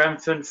be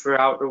strengthened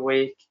throughout the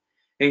week,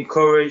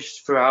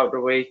 encouraged throughout the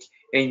week.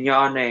 In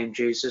your name,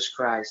 Jesus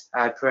Christ,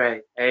 I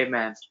pray.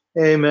 Amen.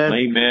 Amen.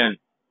 Amen.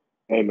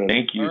 Amen.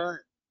 Thank you. All right.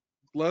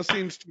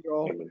 Blessings to you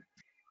all. Amen.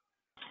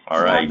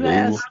 All right. God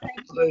bless. Ooh.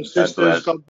 Thank you. Sisters, bless. God